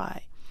wonder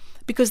why.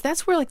 Because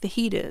that's where the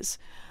heat is.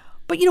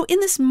 But in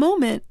this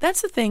moment,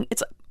 that's the thing.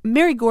 It's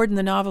Mary Gordon,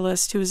 the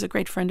novelist, who is a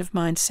great friend of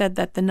mine, said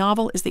that the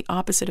novel is the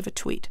opposite of a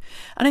tweet.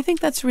 And I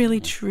think that's really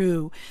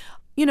true.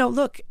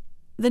 Look,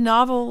 the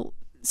novel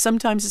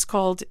sometimes is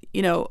called,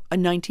 a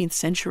 19th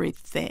century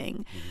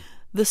thing.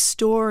 The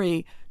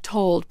story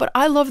told. But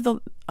I love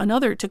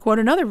to quote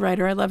another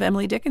writer, I love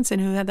Emily Dickinson,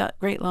 who had that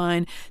great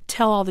line,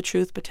 tell all the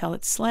truth, but tell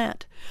it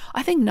slant.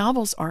 I think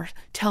novels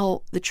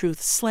tell the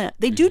truth slant.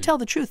 They do tell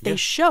the truth. They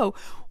show,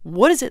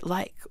 what is it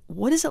like?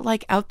 What is it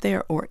like out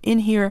there or in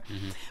here?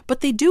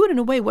 But they do it in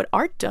a way, what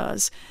art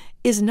does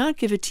is not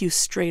give it to you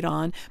straight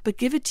on, but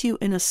give it to you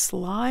in a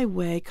sly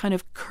way, kind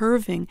of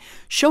curving,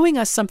 showing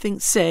us something,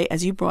 say,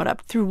 as you brought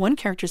up, through one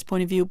character's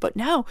point of view, but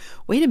now,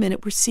 wait a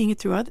minute, we're seeing it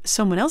through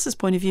someone else's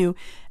point of view,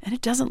 and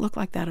it doesn't look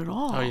like that at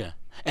all. Oh, yeah.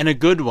 And a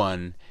good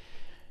one,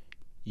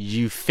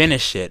 you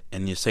finish it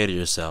and you say to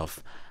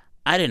yourself,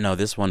 I didn't know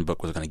this one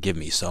book was going to give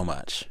me so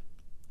much.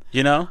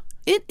 You know?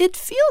 It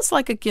feels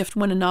like a gift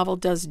when a novel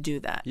does do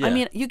that. Yeah. I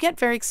mean, you get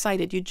very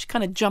excited. You just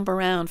kind of jump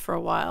around for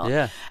a while.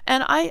 Yeah.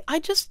 And I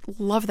just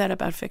love that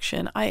about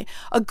fiction.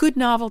 A good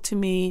novel to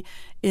me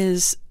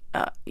is,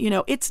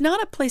 it's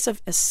not a place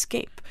of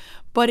escape,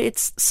 but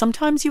it's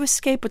sometimes you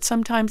escape, but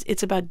sometimes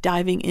it's about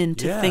diving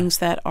into things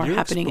that are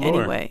happening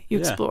explore. anyway. You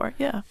explore,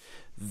 yeah.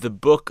 The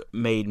book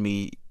made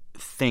me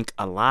think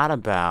a lot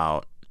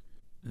about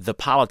the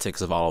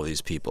politics of all of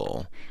these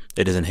people.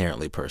 It is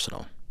inherently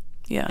personal.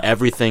 Yeah.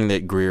 Everything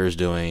that Greer's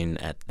doing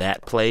at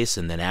that place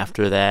and then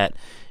after that,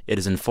 it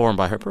is informed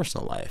by her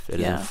personal life.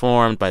 It is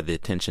informed by the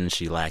attention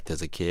she lacked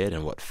as a kid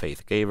and what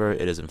faith gave her.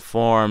 It is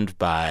informed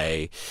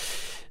by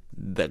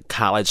the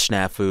college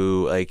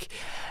snafu.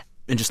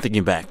 And just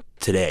thinking back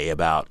today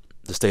about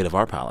the state of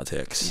our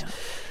politics,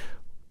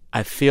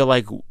 I feel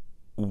like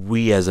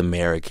we as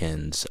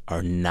Americans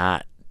are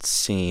not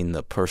seeing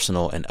the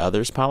personal and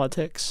others'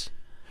 politics.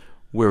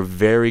 We're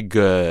very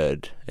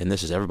good, and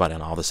this is everybody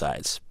on all the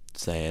sides,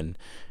 saying,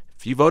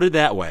 if you voted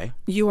that way,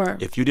 you are.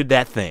 If you did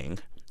that thing,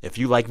 if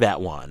you like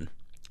that one,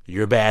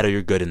 you're bad or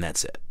you're good, and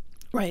that's it.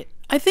 Right.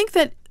 I think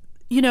that,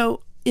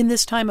 in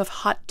this time of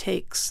hot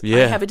takes, I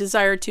have a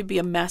desire to be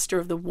a master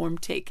of the warm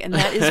take. And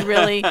that is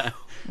really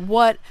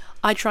what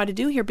I try to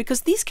do here,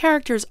 because these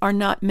characters are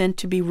not meant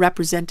to be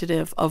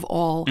representative of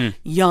all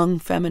young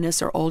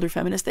feminists or older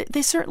feminists.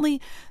 They certainly,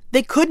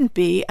 they couldn't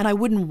be, and I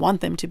wouldn't want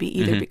them to be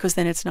either, because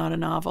then it's not a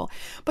novel.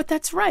 But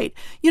that's right.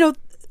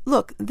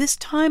 Look, this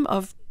time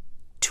of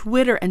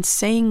Twitter and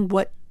saying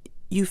what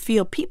you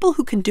feel, people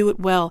who can do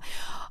it well,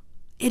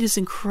 it is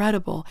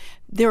incredible.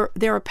 There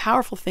are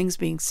powerful things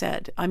being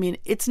said. I mean,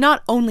 it's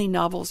not only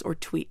novels or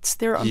tweets.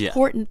 There are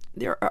important,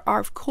 there are,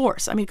 of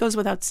course, I mean, it goes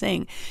without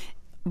saying.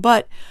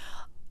 But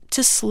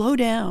to slow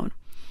down,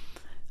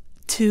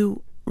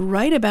 to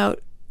write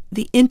about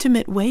the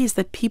intimate ways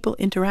that people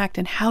interact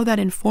and how that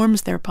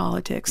informs their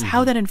politics,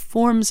 how that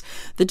informs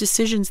the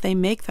decisions they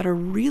make that are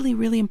really,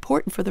 really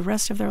important for the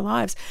rest of their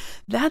lives.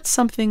 That's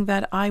something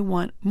that I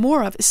want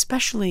more of,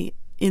 especially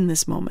in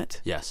this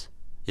moment. Yes.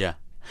 Yeah.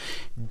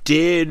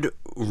 Did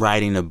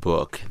writing a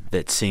book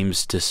that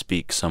seems to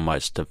speak so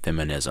much to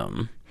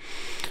feminism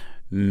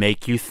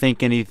make you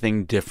think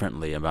anything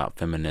differently about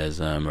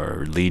feminism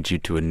or lead you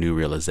to a new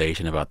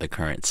realization about the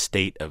current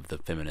state of the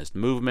feminist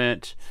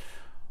movement?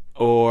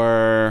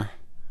 Or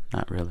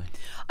not really?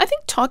 I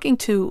think talking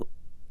to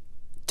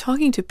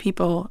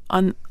people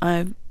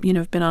I've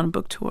been on a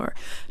book tour,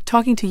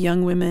 talking to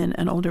young women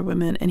and older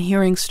women and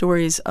hearing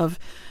stories of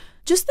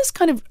just this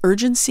kind of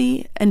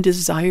urgency and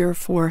desire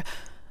for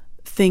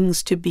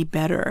things to be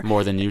better.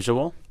 More than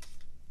usual?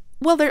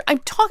 Well, I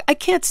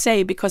can't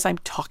say because I'm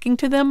talking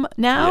to them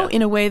now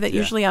in a way that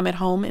usually I'm at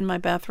home in my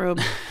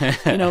bathrobe,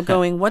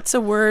 going, what's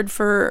a word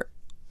for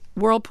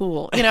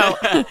whirlpool?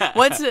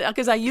 What's it?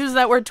 Because I use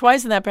that word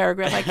twice in that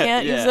paragraph. I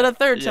can't use it a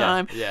third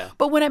time. Yeah.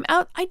 But when I'm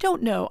out, I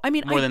don't know. I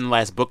mean, more than the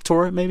last book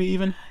tour, maybe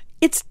even?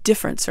 It's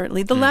different,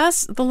 certainly. The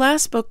last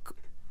book,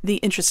 The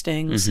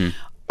Interestings,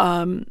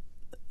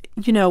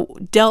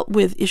 dealt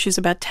with issues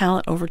about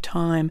talent over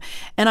time.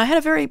 And I had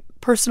a very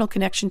personal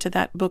connection to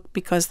that book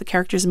because the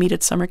characters meet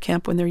at summer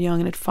camp when they're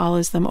young and it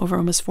follows them over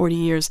almost 40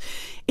 years.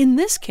 In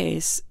this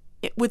case,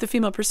 with The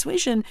Female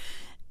Persuasion,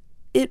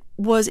 it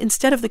was,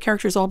 instead of the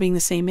characters all being the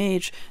same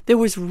age, there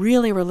was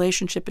really a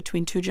relationship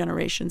between two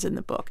generations in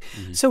the book.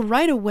 So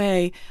right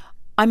away,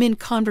 I'm in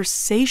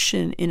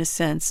conversation, in a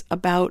sense,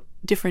 about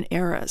different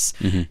eras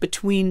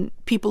between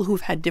people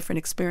who've had different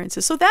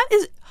experiences. So that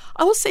is,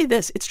 I will say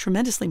this, it's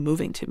tremendously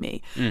moving to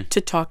me to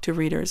talk to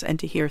readers and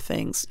to hear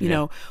things,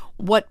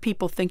 what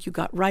people think you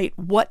got right,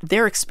 what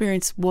their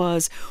experience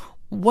was,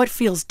 what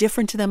feels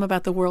different to them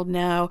about the world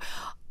now.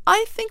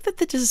 I think that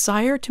the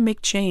desire to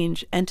make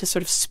change and to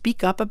sort of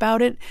speak up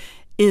about it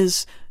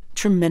is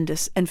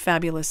tremendous and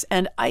fabulous.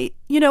 And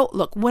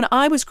look, when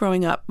I was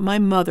growing up, my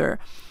mother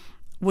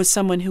was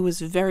someone who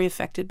was very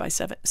affected by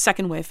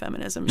second wave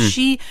feminism.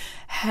 She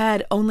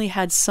had only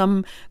had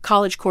some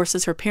college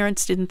courses. Her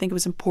parents didn't think it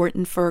was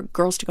important for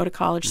girls to go to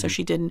college, so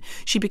she didn't.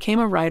 She became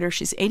a writer.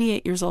 She's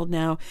 88 years old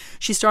now.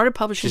 She started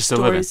publishing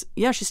stories.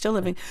 Yeah, she's still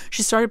living.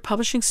 She started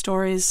publishing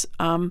stories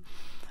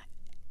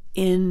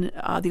in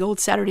the old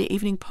Saturday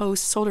Evening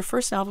Post, sold her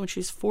first novel when she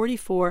was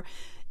 44,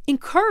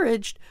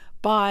 encouraged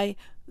by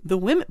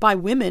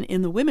women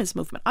in the women's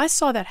movement. I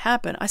saw that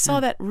happen. I saw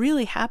that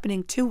really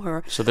happening to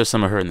her. So there's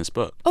some of her in this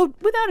book. Oh,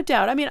 without a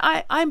doubt. I mean,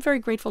 I'm very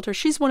grateful to her.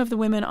 She's one of the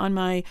women on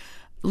my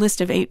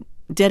list of 8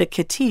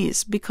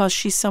 dedicatees because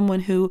she's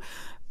someone who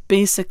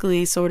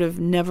basically sort of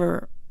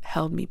never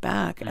held me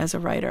back as a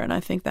writer, and I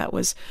think that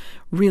was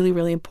really,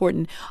 really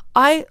important.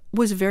 I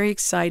was very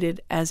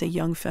excited as a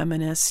young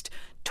feminist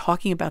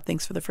talking about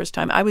things for the first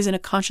time. I was in a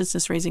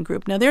consciousness-raising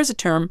group. Now, there's a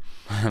term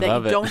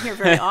that you don't hear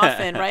very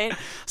often, right?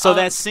 So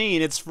that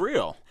scene, it's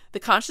real. The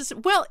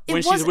consciousness, well,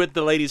 when she's with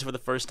the ladies for the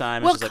first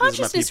time. Well,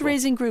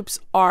 consciousness-raising groups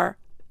are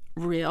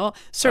real.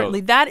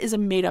 Certainly, that is a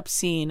made-up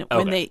scene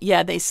when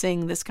they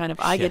sing this kind of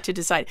 "I get to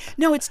decide."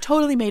 No, it's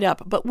totally made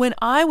up. But when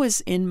I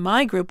was in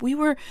my group, we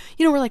were,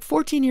 we're like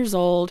 14 years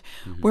old.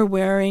 Mm-hmm. We're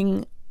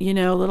wearing,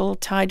 little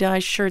tie-dye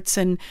shirts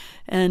and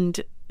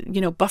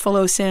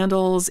buffalo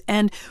sandals,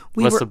 and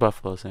What's the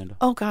buffalo sandal?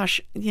 Oh gosh,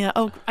 yeah.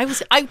 Oh,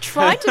 I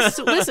tried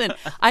to listen.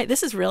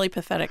 This is really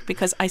pathetic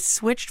because I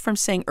switched from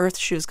saying earth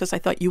shoes because I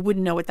thought you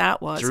wouldn't know what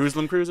that was.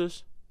 Jerusalem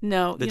cruisers?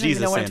 No, the you don't Jesus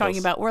even know what sandals. I'm talking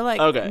about. We're like,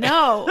 okay.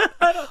 No.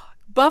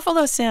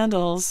 Buffalo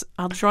sandals.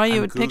 I'll draw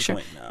you a picture.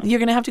 Now. You're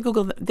going to have to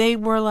Google them. They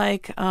were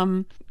like,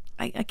 I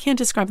can't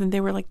describe them. They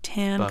were like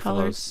tan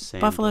colored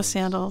buffalo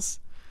sandals.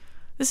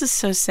 This is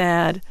so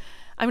sad.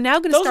 I'm now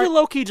going to start. Those are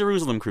low-key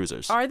Jerusalem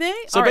cruisers. Are they?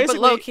 So all right, basically,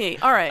 but low-key.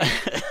 All right.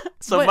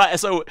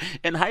 So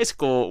in high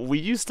school, we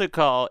used to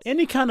call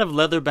any kind of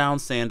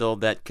leather-bound sandal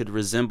that could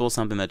resemble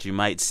something that you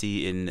might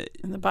see in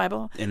the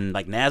Bible, in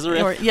like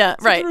Nazareth.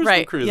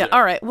 Right. Cruiser. Yeah.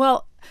 All right.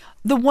 Well,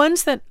 the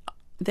ones that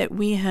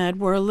we had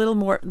were a little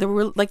more. They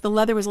were like the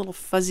leather was a little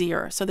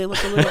fuzzier, so they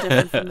looked a little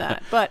different from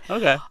that. But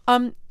okay.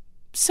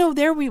 So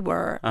there we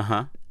were.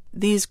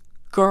 These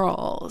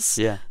girls.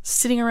 Yeah.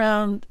 Sitting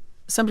around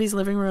somebody's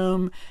living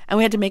room, and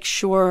we had to make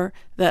sure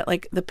that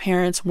like the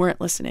parents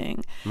weren't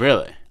listening.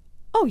 Really?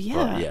 Oh yeah.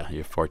 Well, yeah,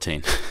 you're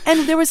 14.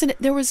 And there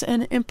was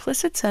an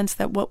implicit sense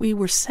that what we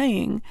were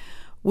saying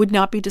would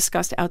not be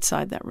discussed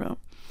outside that room.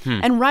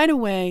 And right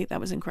away, that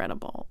was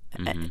incredible.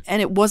 Mm-hmm.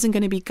 And it wasn't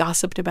going to be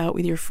gossiped about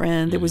with your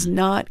friend. There was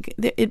not.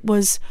 It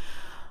was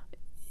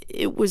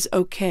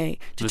okay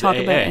to talk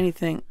about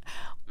anything.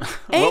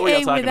 What were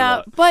you talking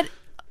about? But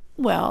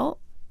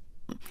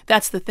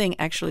that's the thing,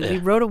 actually. Yeah. We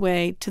wrote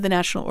away to the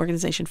National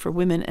Organization for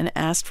Women and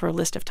asked for a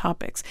list of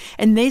topics.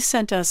 And they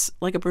sent us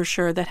like a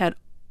brochure that had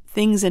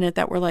things in it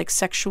that were like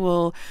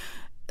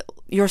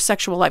your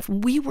sexual life.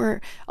 We were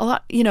a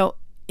lot,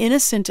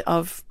 innocent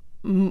of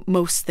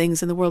most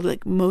things in the world.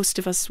 Like most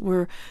of us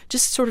were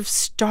just sort of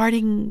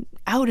starting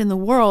out in the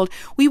world.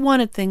 We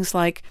wanted things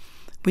like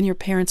when your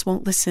parents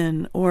won't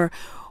listen, or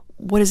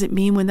what does it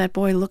mean when that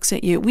boy looks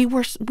at you? We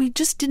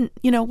just didn't,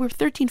 we're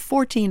 13,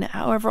 14,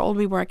 however old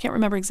we were. I can't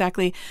remember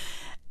exactly.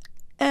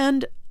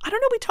 And I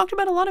don't know, we talked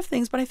about a lot of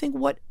things, but I think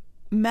what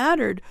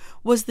mattered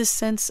was this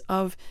sense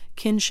of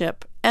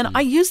kinship. And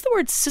I use the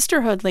word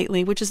sisterhood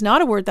lately, which is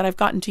not a word that I've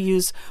gotten to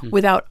use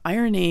without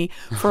irony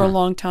for a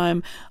long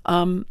time.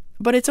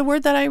 But it's a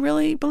word that I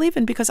really believe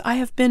in because I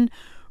have been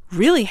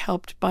really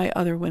helped by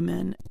other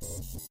women.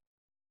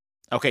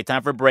 Okay,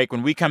 time for a break.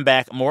 When we come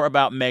back, more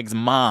about Meg's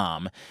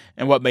mom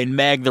and what made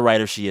Meg the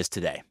writer she is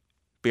today.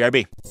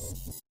 BRB.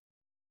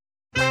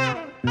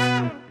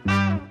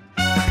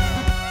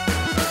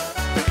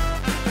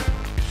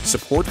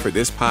 Support for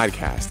this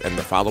podcast and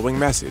the following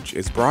message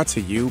is brought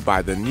to you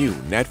by the new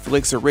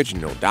Netflix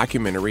original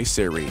documentary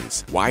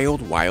series,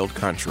 Wild Wild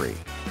Country.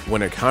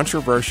 When a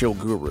controversial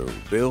guru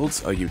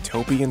builds a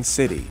utopian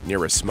city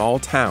near a small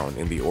town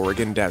in the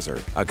Oregon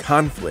desert, a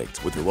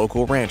conflict with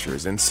local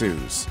ranchers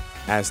ensues.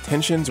 As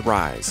tensions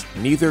rise,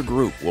 neither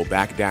group will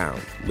back down,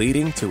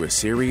 leading to a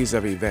series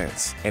of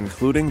events,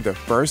 including the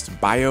first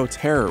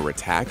bioterror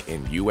attack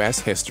in U.S.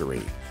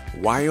 history.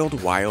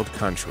 Wild Wild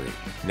Country,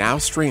 now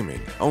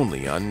streaming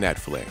only on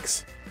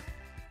Netflix.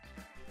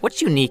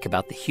 What's unique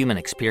about the human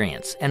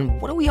experience,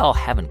 and what do we all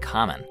have in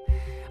common?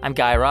 I'm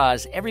Guy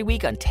Raz. Every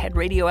week on TED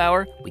Radio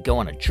Hour, we go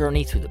on a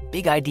journey through the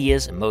big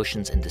ideas,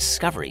 emotions, and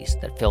discoveries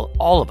that fill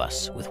all of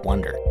us with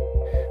wonder.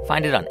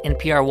 Find it on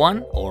NPR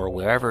One or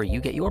wherever you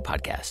get your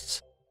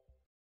podcasts.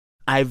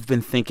 I've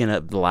been thinking a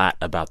lot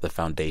about the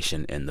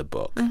foundation in the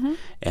book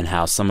and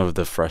how some of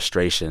the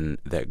frustration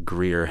that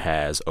Greer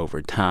has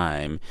over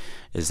time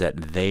is that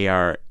they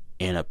are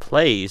in a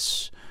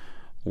place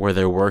where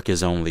their work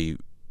is only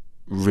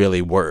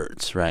really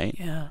words, right?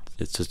 Yeah.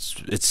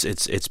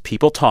 It's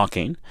people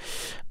talking.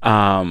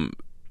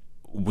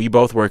 We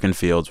both work in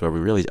fields where we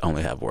really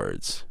only have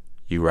words.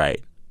 You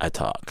write, I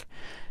talk.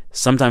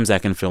 Sometimes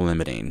that can feel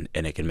limiting,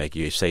 and it can make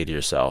you say to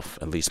yourself,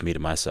 at least me to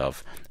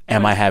myself,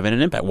 am I having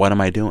an impact? What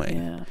am I doing?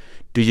 Yeah.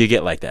 Do you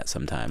get like that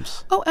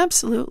sometimes? Oh,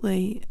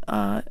 absolutely.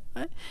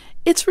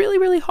 It's really,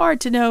 really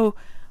hard to know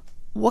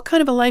what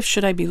kind of a life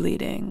should I be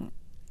leading?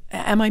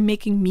 Am I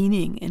making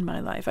meaning in my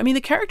life? I mean,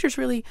 the characters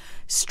really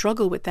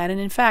struggle with that. And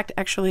in fact,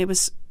 actually, it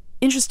was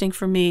interesting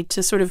for me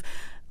to sort of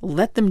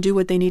let them do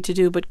what they need to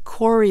do. But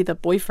Corey, the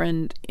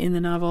boyfriend in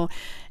the novel,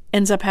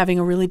 ends up having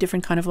a really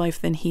different kind of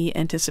life than he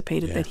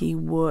anticipated that he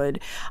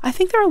would. I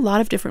think there are a lot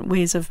of different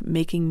ways of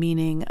making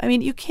meaning. I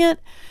mean, you can't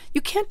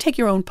take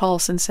your own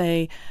pulse and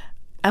say,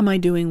 am I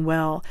doing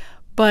well?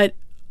 But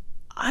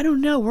I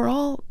don't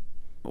know.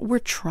 We're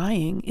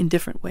trying in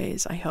different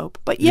ways, I hope.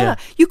 But yeah,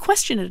 you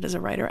question it as a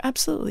writer.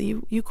 Absolutely.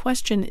 You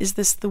question, is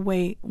this the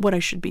way, what I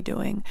should be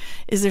doing?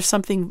 Is there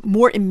something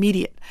more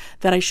immediate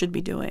that I should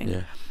be doing?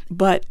 Yeah.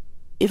 But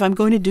if I'm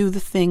going to do the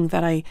thing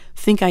that I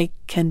think I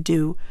can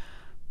do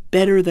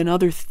better than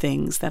other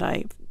things that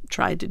I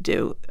tried to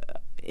do,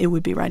 it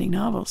would be writing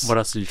novels. What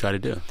else did you try to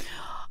do?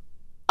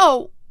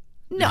 Oh,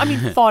 No, I mean,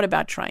 thought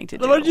about trying to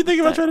do. What did you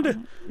think about trying to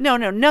do? No,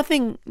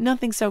 nothing.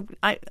 So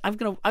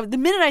the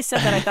minute I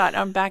said that, I thought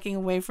I'm backing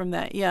away from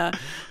that. Yeah,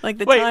 like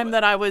the time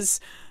that I was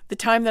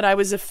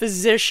a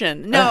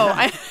physician. No,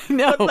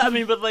 no. I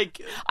mean, but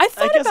like I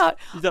thought about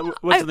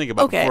what you think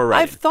about before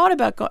writing.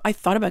 I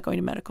thought about going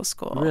to medical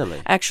school.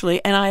 Really,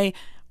 actually, and I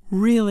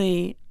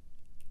really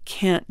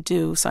can't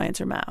do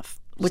science or math,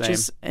 which Same.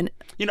 is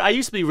I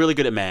used to be really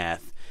good at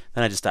math.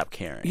 Then I just stopped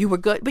caring. You were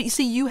good, but you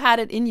see, you had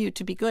it in you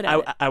to be good at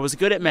it. I was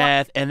good at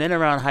math, and then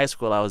around high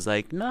school, I was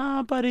like,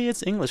 nah, buddy,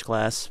 it's English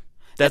class.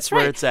 That's where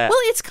right. it's at. Well,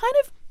 it's kind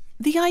of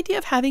the idea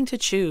of having to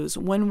choose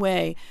one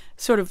way,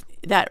 sort of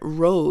that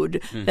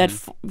road,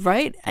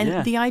 right?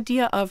 And the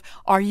idea of,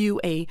 are you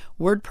a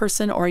word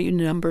person or are you a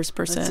numbers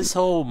person? It's this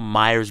whole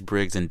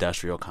Myers-Briggs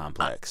industrial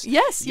complex.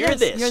 Yes, you're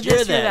this, you're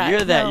that,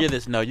 you're that, you're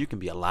this. No, you can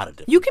be a lot of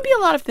different. You can be a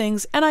lot of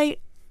things, and I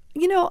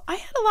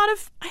had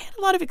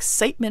a lot of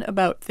excitement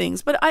about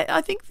things, but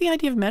I think the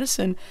idea of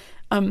medicine,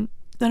 I don't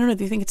know.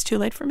 Do you think it's too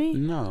late for me?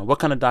 No. What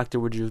kind of doctor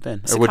would you have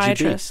been?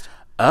 Psychiatrist.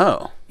 Or would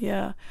you be? Oh.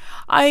 Yeah.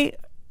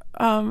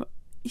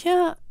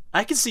 Yeah.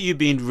 I can see you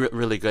being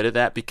really good at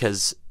that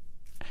because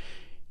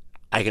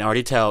I can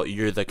already tell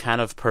you're the kind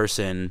of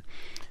person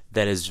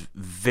that is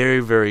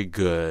very, very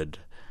good.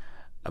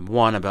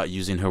 One, about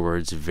using her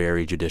words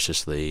very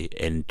judiciously,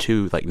 and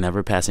two, like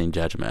never passing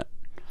judgment.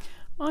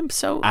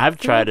 I've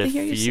tried a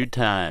few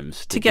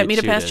times to get me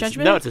to pass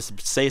judgment. No, to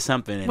say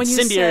something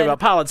incendiary about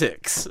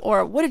politics.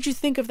 Or what did you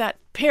think of that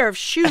pair of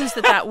shoes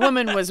that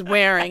woman was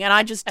wearing? And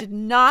I just did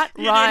not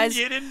rise.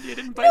 You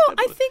didn't bite No, that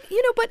I think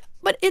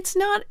but it's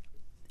not.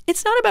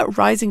 It's not about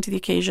rising to the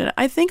occasion.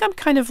 I think I'm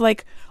kind of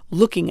like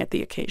looking at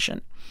the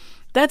occasion.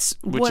 That's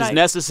which is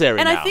necessary.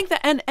 And now. I think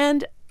that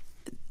and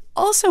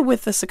also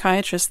with the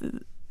psychiatrist,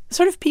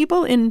 sort of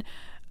people in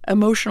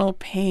emotional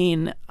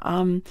pain.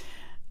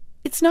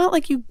 It's not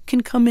like you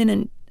can come in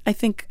and, I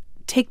think,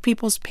 take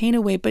people's pain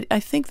away. But I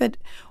think that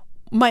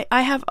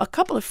I have a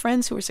couple of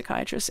friends who are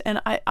psychiatrists,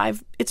 and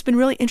it's been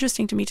really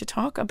interesting to me to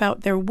talk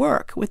about their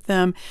work with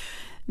them.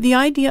 The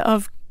idea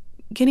of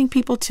getting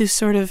people to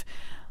sort of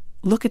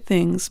look at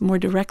things more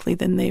directly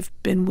than they've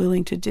been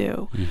willing to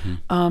do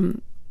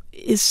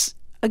is,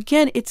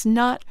 again, it's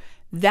not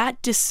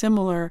that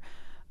dissimilar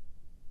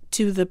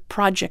to the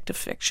project of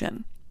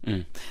fiction.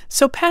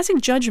 So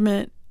passing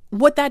judgment,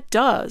 what that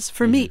does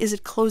for me is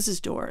it closes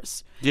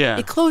doors. Yeah.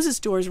 It closes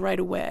doors right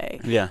away.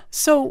 Yeah.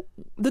 So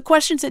the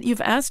questions that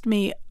you've asked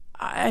me,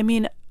 I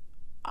mean,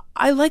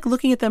 I like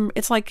looking at them.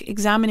 It's like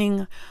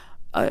examining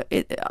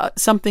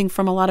something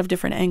from a lot of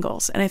different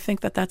angles. And I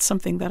think that that's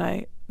something that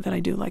I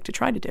do like to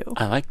try to do.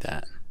 I like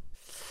that.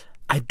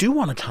 I do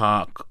want to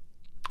talk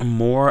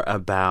more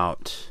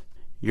about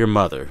your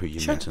mother, who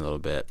you mentioned a little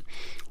bit.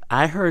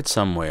 I heard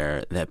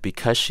somewhere that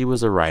because she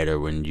was a writer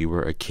when you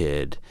were a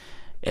kid,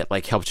 it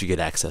like helped you get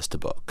access to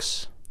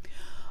books.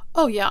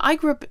 Oh yeah,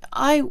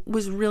 I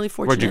was really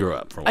fortunate. Where'd you grow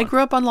up? For one? I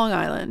grew up on Long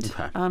Island.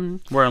 Okay.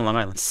 Where on Long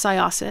Island?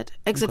 Syosset,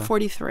 exit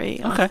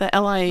 43 off the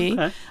LIE.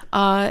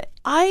 Okay.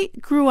 I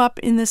grew up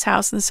in this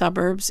house in the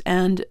suburbs,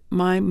 and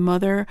my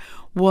mother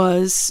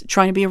was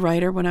trying to be a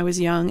writer when I was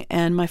young,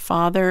 and my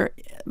father,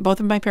 both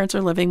of my parents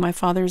are living. My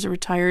father is a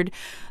retired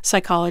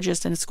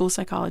psychologist and a school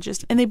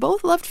psychologist, and they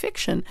both loved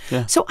fiction.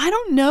 Yeah. So I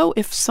don't know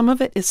if some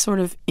of it is sort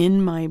of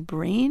in my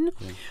brain,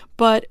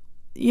 but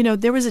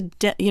there was in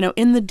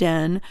the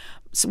den.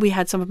 So we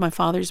had some of my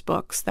father's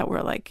books that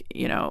were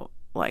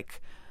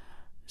like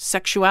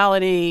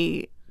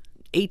sexuality,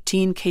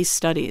 18 case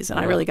studies. And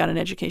I really got an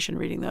education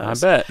reading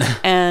those. I bet.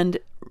 And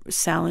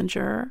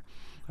Salinger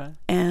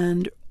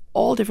and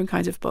all different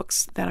kinds of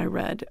books that I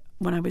read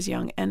when I was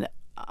young. And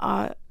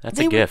that's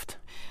a gift.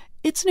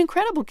 It's an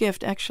incredible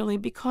gift, actually,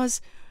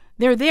 because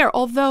they're there.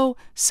 Although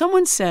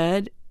someone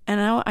said, and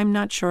I'm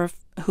not sure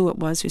who it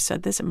was who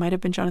said this. It might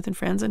have been Jonathan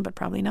Franzen, but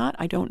probably not.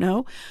 I don't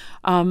know.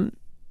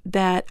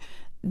 That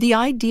the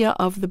idea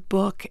of the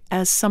book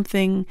as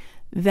something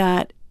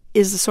that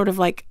is sort of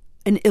like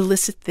an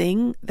illicit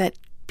thing that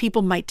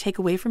people might take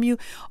away from you.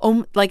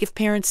 Like if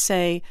parents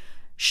say,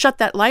 shut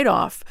that light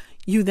off,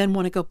 you then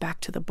want to go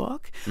back to the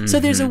book. So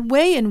there's a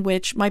way in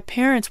which my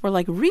parents were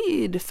like,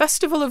 read,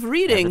 festival of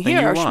reading,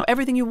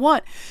 everything you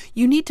want.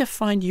 You need to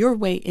find your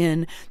way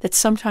in that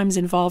sometimes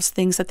involves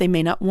things that they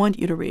may not want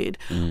you to read.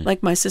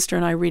 Like my sister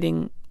and I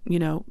reading,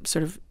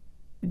 sort of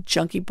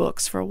junky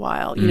books for a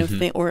while,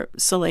 or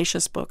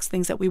salacious books,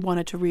 things that we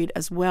wanted to read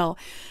as well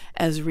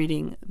as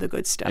reading the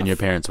good stuff. And your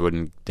parents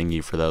wouldn't ding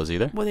you for those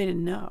either? Well, they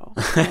didn't know.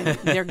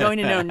 They're going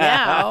to know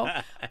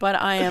now, but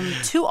I am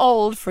too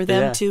old for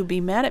them to be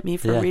mad at me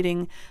for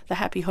reading The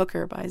Happy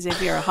Hooker by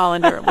Xavier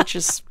Hollander, which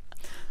is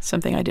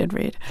something I did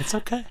read. It's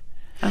okay.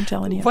 I'm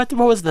telling you. What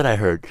was that I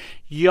heard?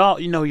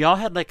 Y'all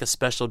had like a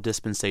special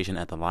dispensation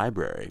at the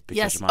library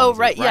because your mom was a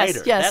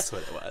writer. Yes. That's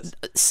what it was.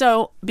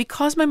 So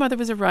because my mother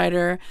was a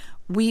writer,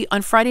 we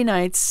on Friday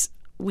nights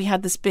we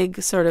had this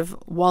big sort of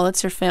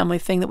Wolitzer family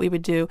thing that we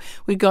would do.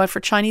 We'd go out for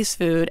Chinese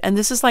food, and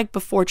this is like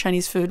before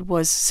Chinese food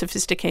was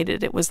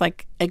sophisticated. It was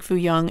like Egg Foo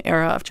Young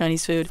era of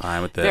Chinese food.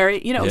 Fine with that. Very,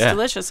 it was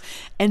delicious.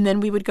 And then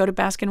we would go to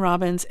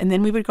Baskin-Robbins, and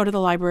then we would go to the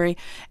library.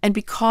 And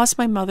because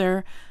my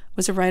mother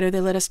was a writer,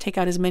 they let us take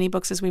out as many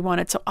books as we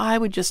wanted. So I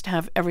would just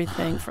have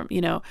everything from,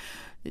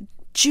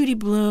 Judy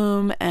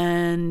Blume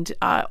and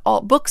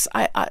all books.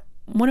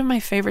 One of my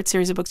favorite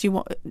series of books,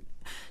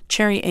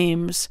 Cherry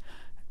Ames,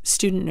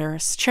 Student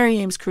Nurse, Cherry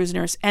Ames, Cruise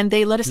Nurse, and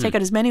they let us take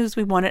out as many as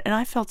we wanted, and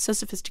I felt so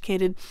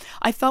sophisticated.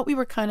 I felt we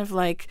were kind of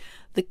like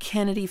the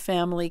Kennedy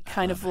family,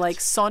 kind of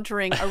like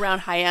sauntering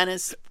around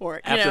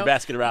Hyannisport. After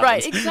Baskin-Robbins.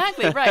 Right,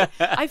 exactly, right.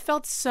 I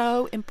felt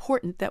so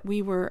important that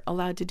we were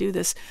allowed to do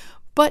this.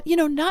 But,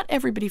 not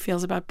everybody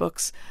feels about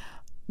books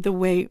the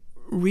way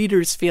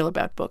readers feel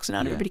about books.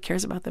 Not everybody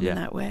cares about them in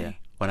that way. Yeah.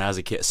 When I was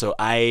a kid. So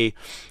I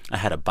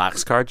had a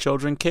Boxcar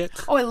Children kick.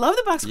 Oh, I love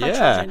the Boxcar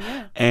Children,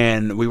 yeah.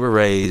 And we were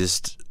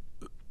raised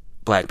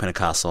Black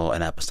Pentecostal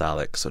and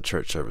Apostolic, so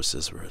church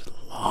services were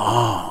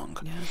long.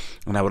 Yeah.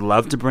 And I would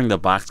love to bring the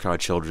Boxcar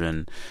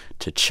Children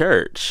to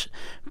church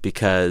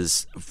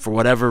because for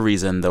whatever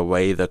reason, the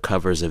way the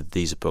covers of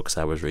these books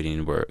I was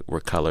reading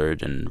were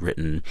colored and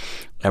written,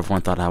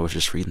 everyone thought I was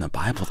just reading the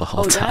Bible the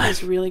whole time. Oh, that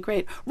is really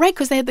great. Right,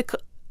 because they had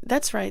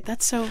that's right.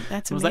 That's amazing.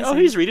 I was like, oh,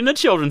 he's reading a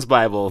children's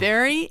Bible.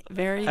 Very,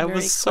 very, I very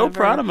was so clever.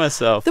 proud of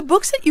myself. The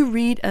books that you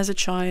read as a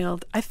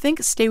child, I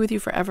think, stay with you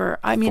forever.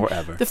 I mean,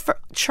 forever.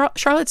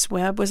 Charlotte's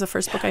Web was the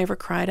first book I ever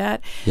cried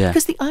at. Yeah.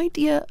 Because the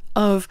idea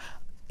of,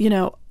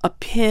 a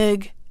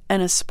pig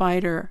and a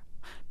spider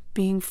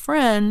being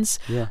friends,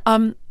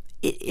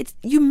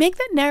 you make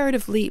that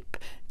narrative leap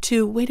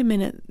to, wait a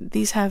minute,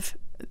 these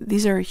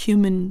are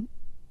human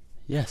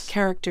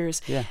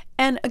characters. Yeah.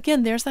 And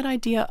again, there's that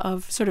idea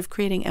of sort of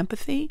creating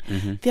empathy,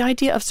 the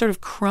idea of sort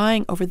of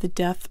crying over the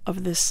death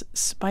of this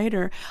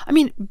spider. I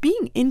mean,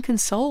 being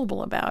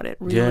inconsolable about it,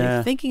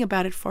 really, thinking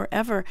about it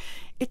forever.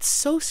 It's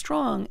so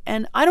strong.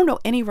 And I don't know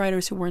any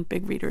writers who weren't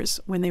big readers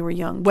when they were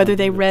young, whether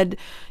they read,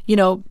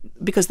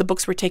 because the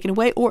books were taken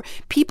away, or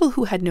people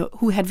who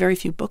had very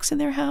few books in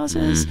their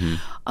houses,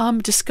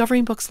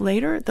 discovering books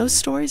later. Those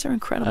stories are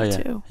incredible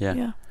too.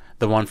 Yeah.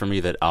 The one for me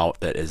that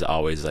is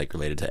always like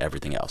related to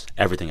everything else.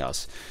 Everything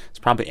else. It's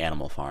probably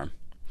Animal Farm.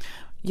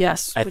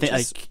 Yes. I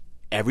think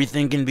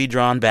everything can be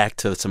drawn back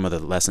to some of the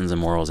lessons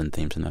and morals and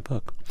themes in that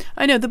book.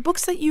 I know. The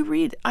books that you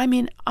read, I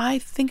mean, I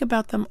think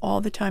about them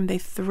all the time. They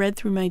thread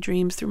through my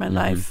dreams, through my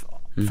life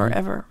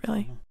forever,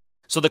 really.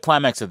 So the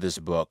climax of this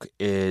book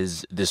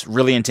is this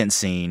really intense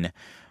scene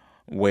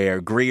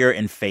where Greer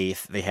and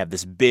Faith, they have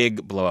this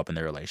big blow up in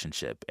their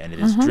relationship. And it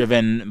is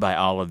driven by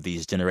all of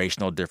these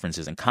generational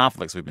differences and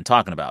conflicts we've been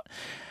talking about.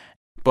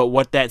 But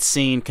what that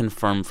scene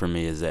confirmed for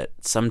me is that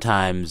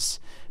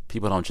sometimes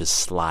people don't just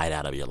slide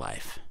out of your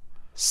life.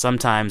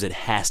 Sometimes it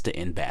has to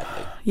end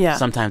badly. Yeah.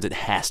 Sometimes it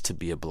has to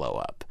be a blow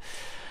up.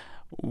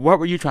 What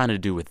were you trying to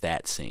do with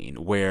that scene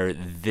where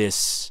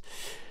this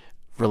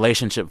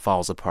relationship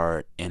falls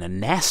apart in a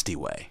nasty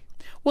way?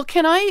 Well,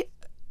 Can I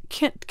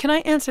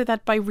answer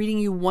that by reading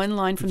you one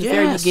line from the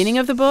very beginning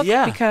of the book?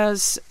 Yeah.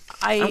 Because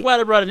I'm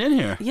glad I brought it in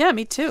here. Yeah,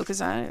 me too.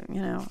 Because I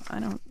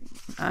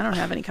don't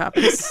have any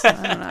copies.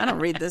 I don't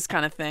read this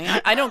kind of thing.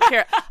 I don't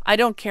care. I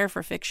don't care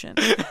for fiction.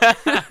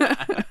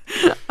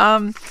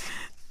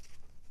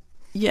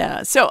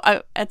 Yeah. So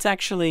it's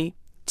actually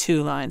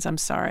 2 lines. I'm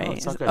sorry.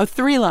 Oh,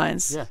 3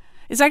 lines. Yeah.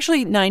 It's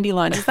actually 90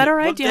 lines. Is that all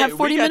right? Well, Do you have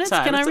 40 minutes?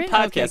 Time. Can it's I read? A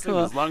podcast. Okay, cool.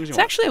 As long as you it's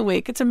want. actually a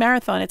week. It's a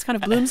marathon. It's kind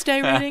of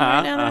Bloomsday reading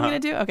right now that I'm going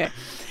to do. Okay.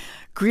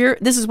 Greer,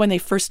 this is when they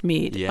first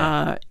meet,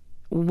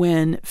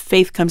 when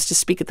Faith comes to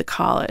speak at the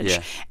college,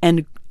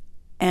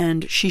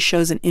 and she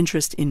shows an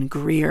interest in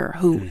Greer,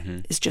 who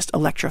is just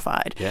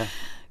electrified. Yeah.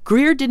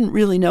 Greer didn't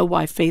really know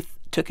why Faith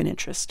took an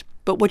interest,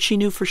 but what she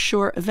knew for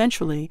sure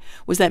eventually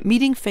was that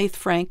meeting Faith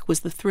Frank was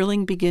the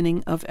thrilling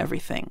beginning of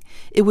everything.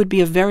 It would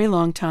be a very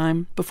long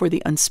time before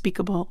the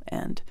unspeakable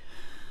end.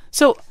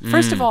 So,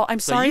 first of all, I'm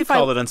sorry if I... You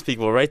called it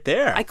unspeakable right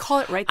there. I call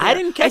it right there. I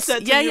didn't catch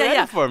that till you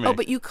read it for me. Oh,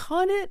 but you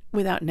caught it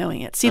without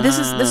knowing it. See, this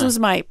was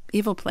my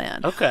evil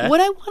plan. Okay.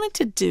 What I wanted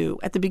to do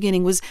at the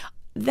beginning was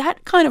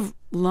that kind of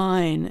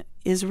line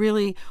is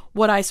really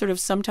what I sort of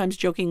sometimes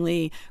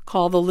jokingly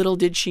call the little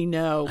did she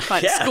know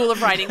kind of school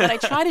of writing that I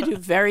try to do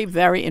very,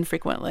 very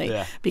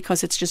infrequently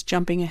because it's just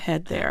jumping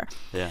ahead there.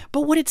 Yeah.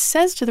 But what it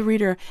says to the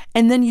reader,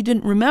 and then you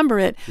didn't remember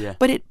it,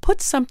 but it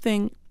puts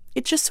something...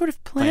 It just sort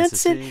of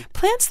plants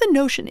the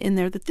notion in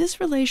there that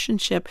this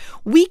relationship,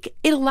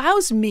 it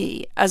allows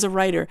me as a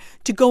writer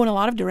to go in a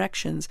lot of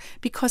directions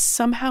because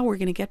somehow we're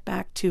going to get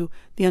back to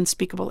the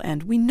unspeakable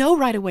end. We know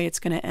right away it's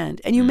going to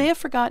end. And you may have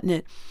forgotten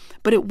it,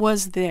 but it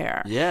was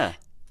there. Yeah.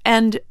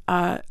 And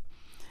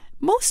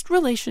most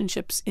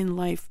relationships in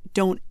life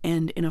don't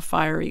end in a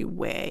fiery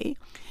way.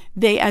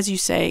 They, as you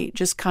say,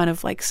 just kind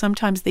of like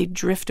sometimes they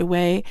drift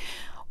away.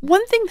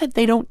 One thing that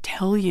they don't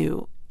tell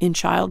you in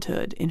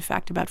childhood, in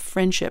fact, about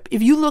friendship.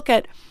 If you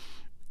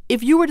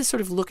were to sort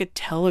of look at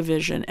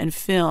television and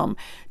film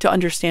to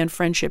understand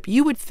friendship,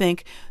 you would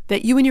think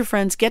that you and your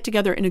friends get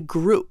together in a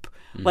group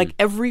like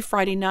every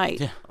Friday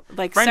night,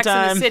 like Friend Sex in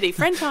time. the City,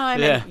 friend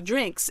time, and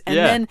drinks, and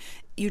then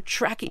you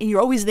track it, and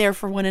you're always there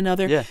for one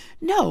another. Yeah.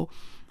 No.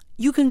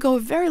 You can go a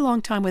very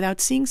long time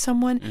without seeing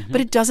someone, but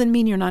it doesn't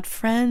mean you're not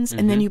friends.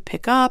 And then you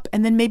pick up,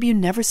 and then maybe you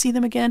never see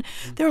them again.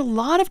 There are a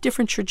lot of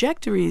different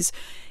trajectories.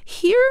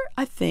 Here,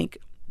 I think,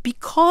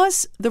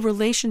 because the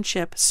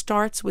relationship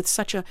starts with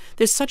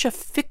there's such a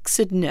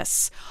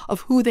fixedness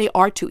of who they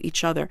are to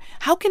each other.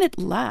 How can it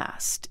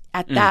last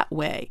at that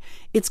way?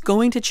 It's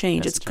going to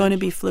change. It's going to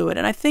be fluid.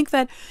 And I think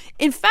that,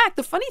 in fact,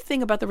 the funny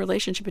thing about the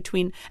relationship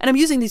between, and I'm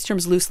using these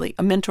terms loosely,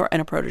 a mentor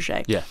and a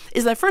protege,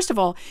 is that, first of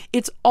all,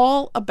 it's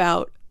all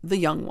about the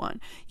young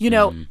one.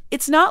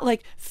 It's not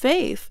like,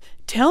 Faith,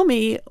 tell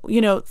me,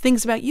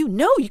 things about you.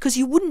 No, because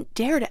you wouldn't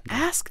dare to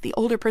ask the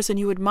older person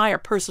you admire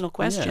personal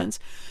questions.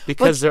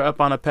 Because they're up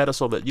on a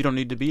pedestal that you don't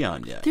need to be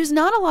on yet. There's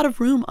not a lot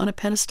of room on a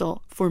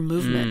pedestal for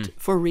movement,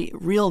 for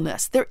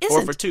realness. There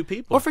isn't. Or for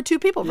two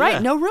people.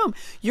 Right. No room.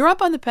 You're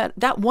up on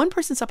that one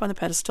person's up on the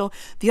pedestal.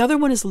 The other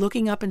one is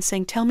looking up and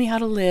saying, tell me how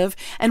to live.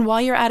 And while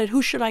you're at it,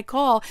 who should I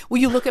call? Will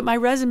you look at my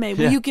resume?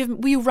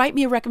 Will you write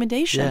me a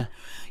recommendation?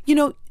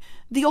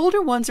 The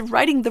older ones are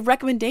writing the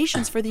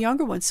recommendations for the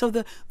younger ones. So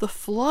the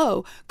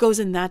flow goes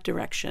in that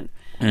direction.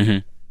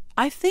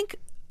 I think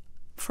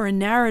for a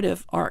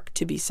narrative arc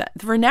to be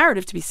for a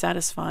narrative to be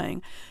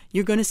satisfying,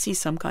 you're going to see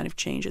some kind of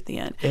change at the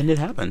end. And it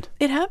happened.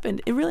 It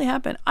happened. It really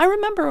happened. I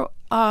remember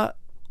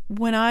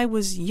when I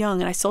was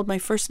young and I sold my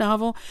first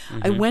novel,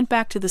 I went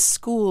back to the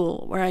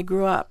school where I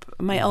grew up,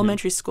 my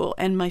elementary school,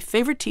 and my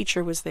favorite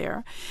teacher was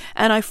there.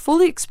 And I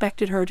fully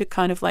expected her to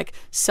kind of like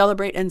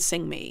celebrate and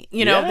sing me,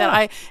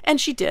 and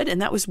she did.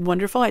 And that was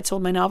wonderful. I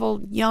sold my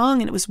novel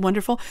young and it was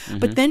wonderful.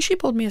 But then she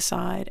pulled me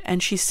aside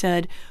and she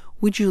said,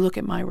 would you look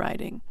at my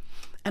writing?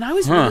 And I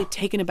was really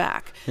taken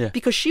aback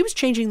because she was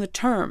changing the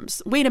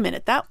terms. Wait a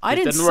minute, I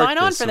didn't sign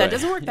on for that. It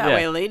doesn't work that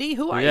way, lady.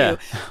 Who are you?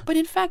 But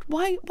in fact,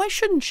 why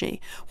shouldn't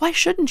she? Why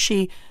shouldn't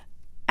she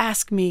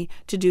ask me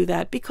to do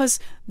that? Because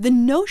the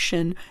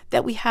notion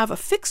that we have a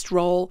fixed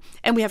role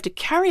and we have to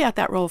carry out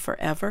that role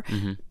forever,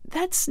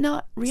 that's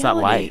not reality. It's not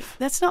life.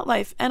 That's not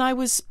life. And I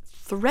was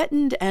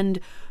threatened and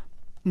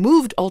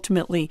moved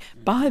ultimately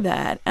by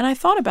that. And I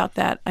thought about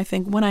that, I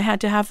think, when I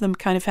had to have them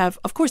kind of have,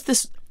 of course,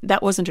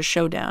 that wasn't a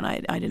showdown. I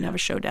didn't have a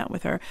showdown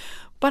with her.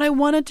 But I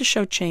wanted to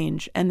show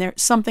change, and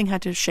something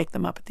had to shake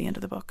them up at the end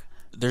of the book.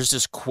 There's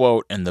this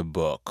quote in the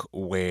book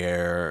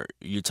where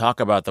you talk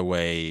about the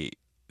way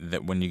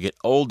that when you get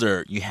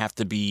older, you have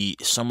to be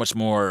so much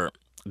more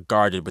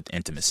guarded with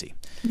intimacy.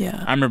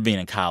 Yeah. I remember being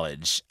in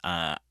college.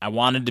 I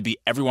wanted to be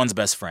everyone's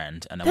best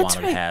friend, and I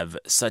wanted to have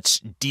such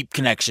deep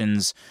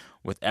connections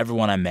with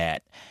everyone I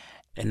met.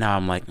 And now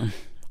I'm like,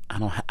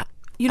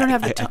 you don't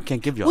have the time. I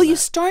can't give you all that. Well, you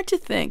start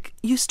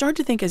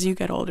to think as you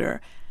get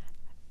older,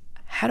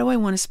 how do I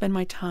want to spend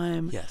my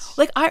time? Yes.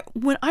 Like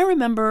when I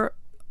remember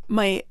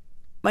my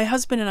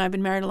husband and I have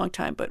been married a long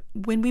time, but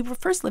when we were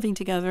first living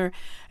together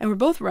and we're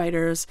both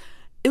writers,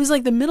 it was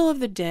like the middle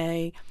of the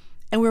day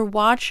and we're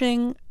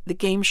watching the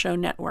game show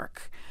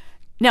Network.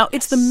 Now,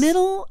 it's the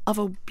middle of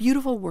a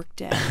beautiful work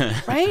day,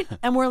 right?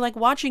 And we're like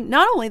watching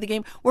not only the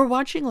game, we're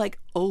watching like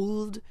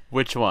old.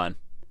 Which one?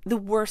 The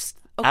worst.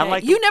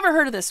 Okay, you never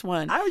heard of this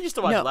one. I used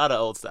to watch a lot of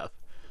old stuff.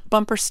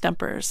 Bumper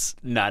Stumpers.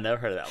 No, I never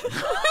heard of that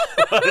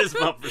one. What is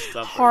Bumper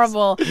Stumpers?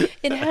 Horrible.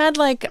 It had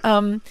like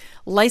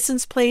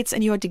license plates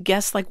and you had to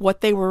guess like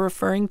what they were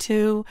referring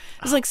to.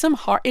 It was like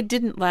it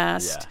didn't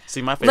last. Yeah.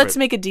 See, my favorite. Let's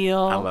Make a Deal.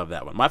 I love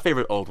that one. My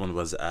favorite old one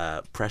was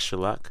Press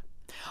Your Luck.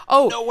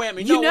 Oh, no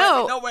whammy, no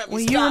whammy. Well,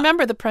 you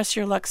remember the Press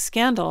Your Luck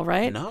scandal,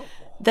 right? No.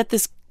 That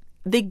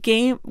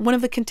one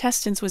of the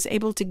contestants was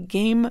able to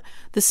game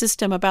the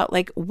system about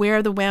like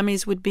where the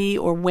whammies would be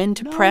or when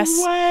to press,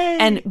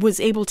 and was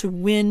able to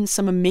win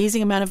some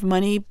amazing amount of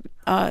money.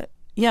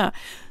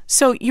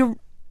 So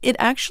it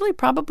actually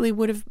probably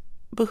would have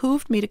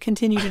behooved me to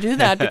continue to do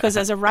that because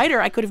as a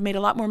writer, I could have made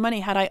a lot more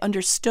money had I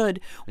understood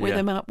where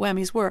the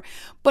whammies were.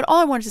 But all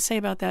I wanted to say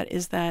about that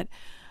is that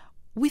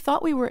we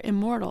thought we were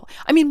immortal.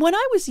 I mean, when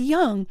I was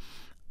young,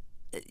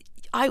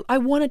 I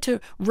wanted to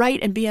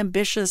write and be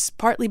ambitious,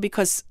 partly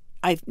because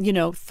I,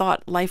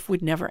 thought life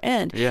would never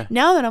end. Yeah.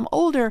 Now that I'm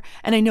older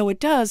and I know it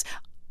does,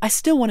 I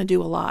still want to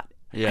do a lot.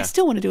 Yeah. I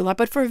still want to do a lot,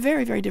 but for a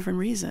very, very different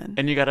reason.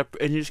 And you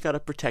just gotta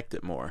protect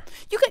it more.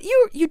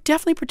 You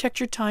definitely protect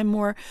your time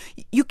more.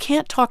 You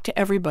can't talk to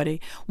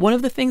everybody. One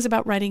of the things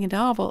about writing a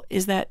novel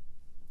is that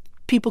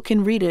people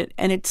can read it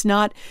and it's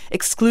not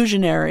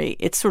exclusionary.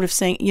 It's sort of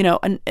saying,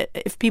 and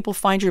if people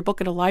find your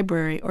book at a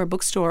library or a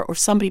bookstore or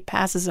somebody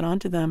passes it on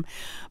to them,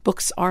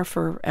 books are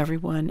for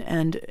everyone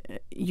and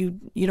you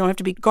don't have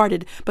to be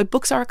guarded. But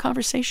books are a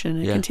conversation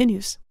and it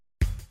continues.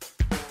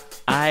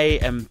 I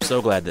am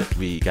so glad that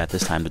we got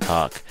this time to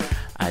talk.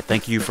 I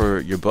thank you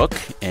for your book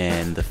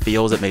and the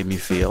feels it made me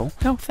feel.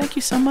 Oh, thank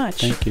you so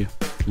much. Thank you.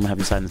 I'm going to have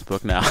you sign this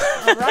book now.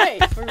 All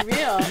right, for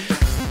real.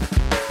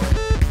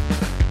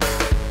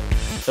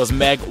 That was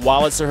Meg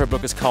Wolitzer. Her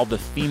book is called The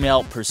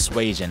Female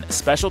Persuasion.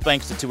 Special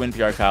thanks to two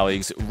NPR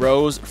colleagues,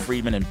 Rose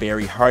Friedman and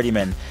Barry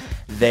Hardiman.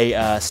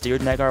 They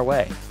steered Meg our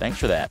way. Thanks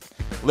for that.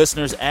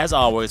 Listeners, as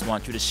always,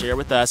 want you to share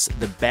with us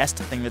the best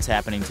thing that's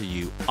happening to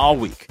you all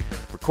week.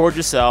 Record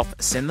yourself,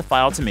 send the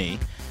file to me,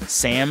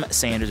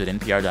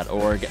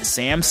 samsanders@npr.org,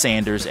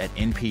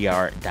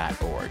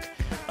 samsanders@npr.org.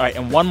 All right,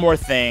 and one more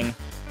thing.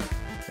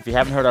 If you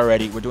haven't heard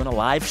already, we're doing a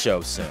live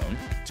show soon.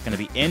 It's going to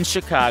be in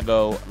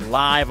Chicago,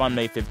 live on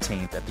May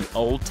 15th at the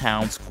Old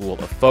Town School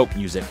of Folk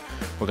Music.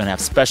 We're going to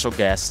have special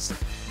guests.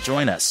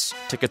 Join us.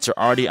 Tickets are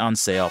already on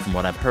sale. From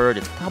what I've heard,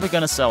 it's probably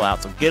going to sell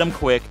out, so get them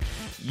quick.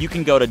 You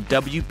can go to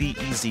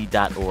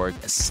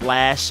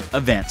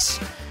wbez.org/events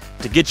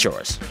to get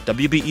yours.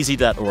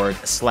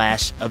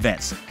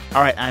 wbez.org/events.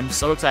 All right, I'm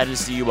so excited to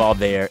see you all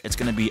there. It's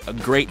going to be a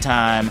great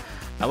time.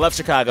 I love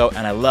Chicago,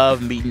 and I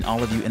love meeting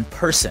all of you in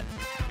person.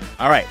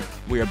 All right,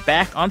 we are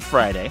back on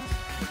Friday.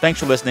 Thanks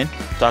for listening.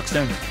 Talk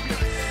soon.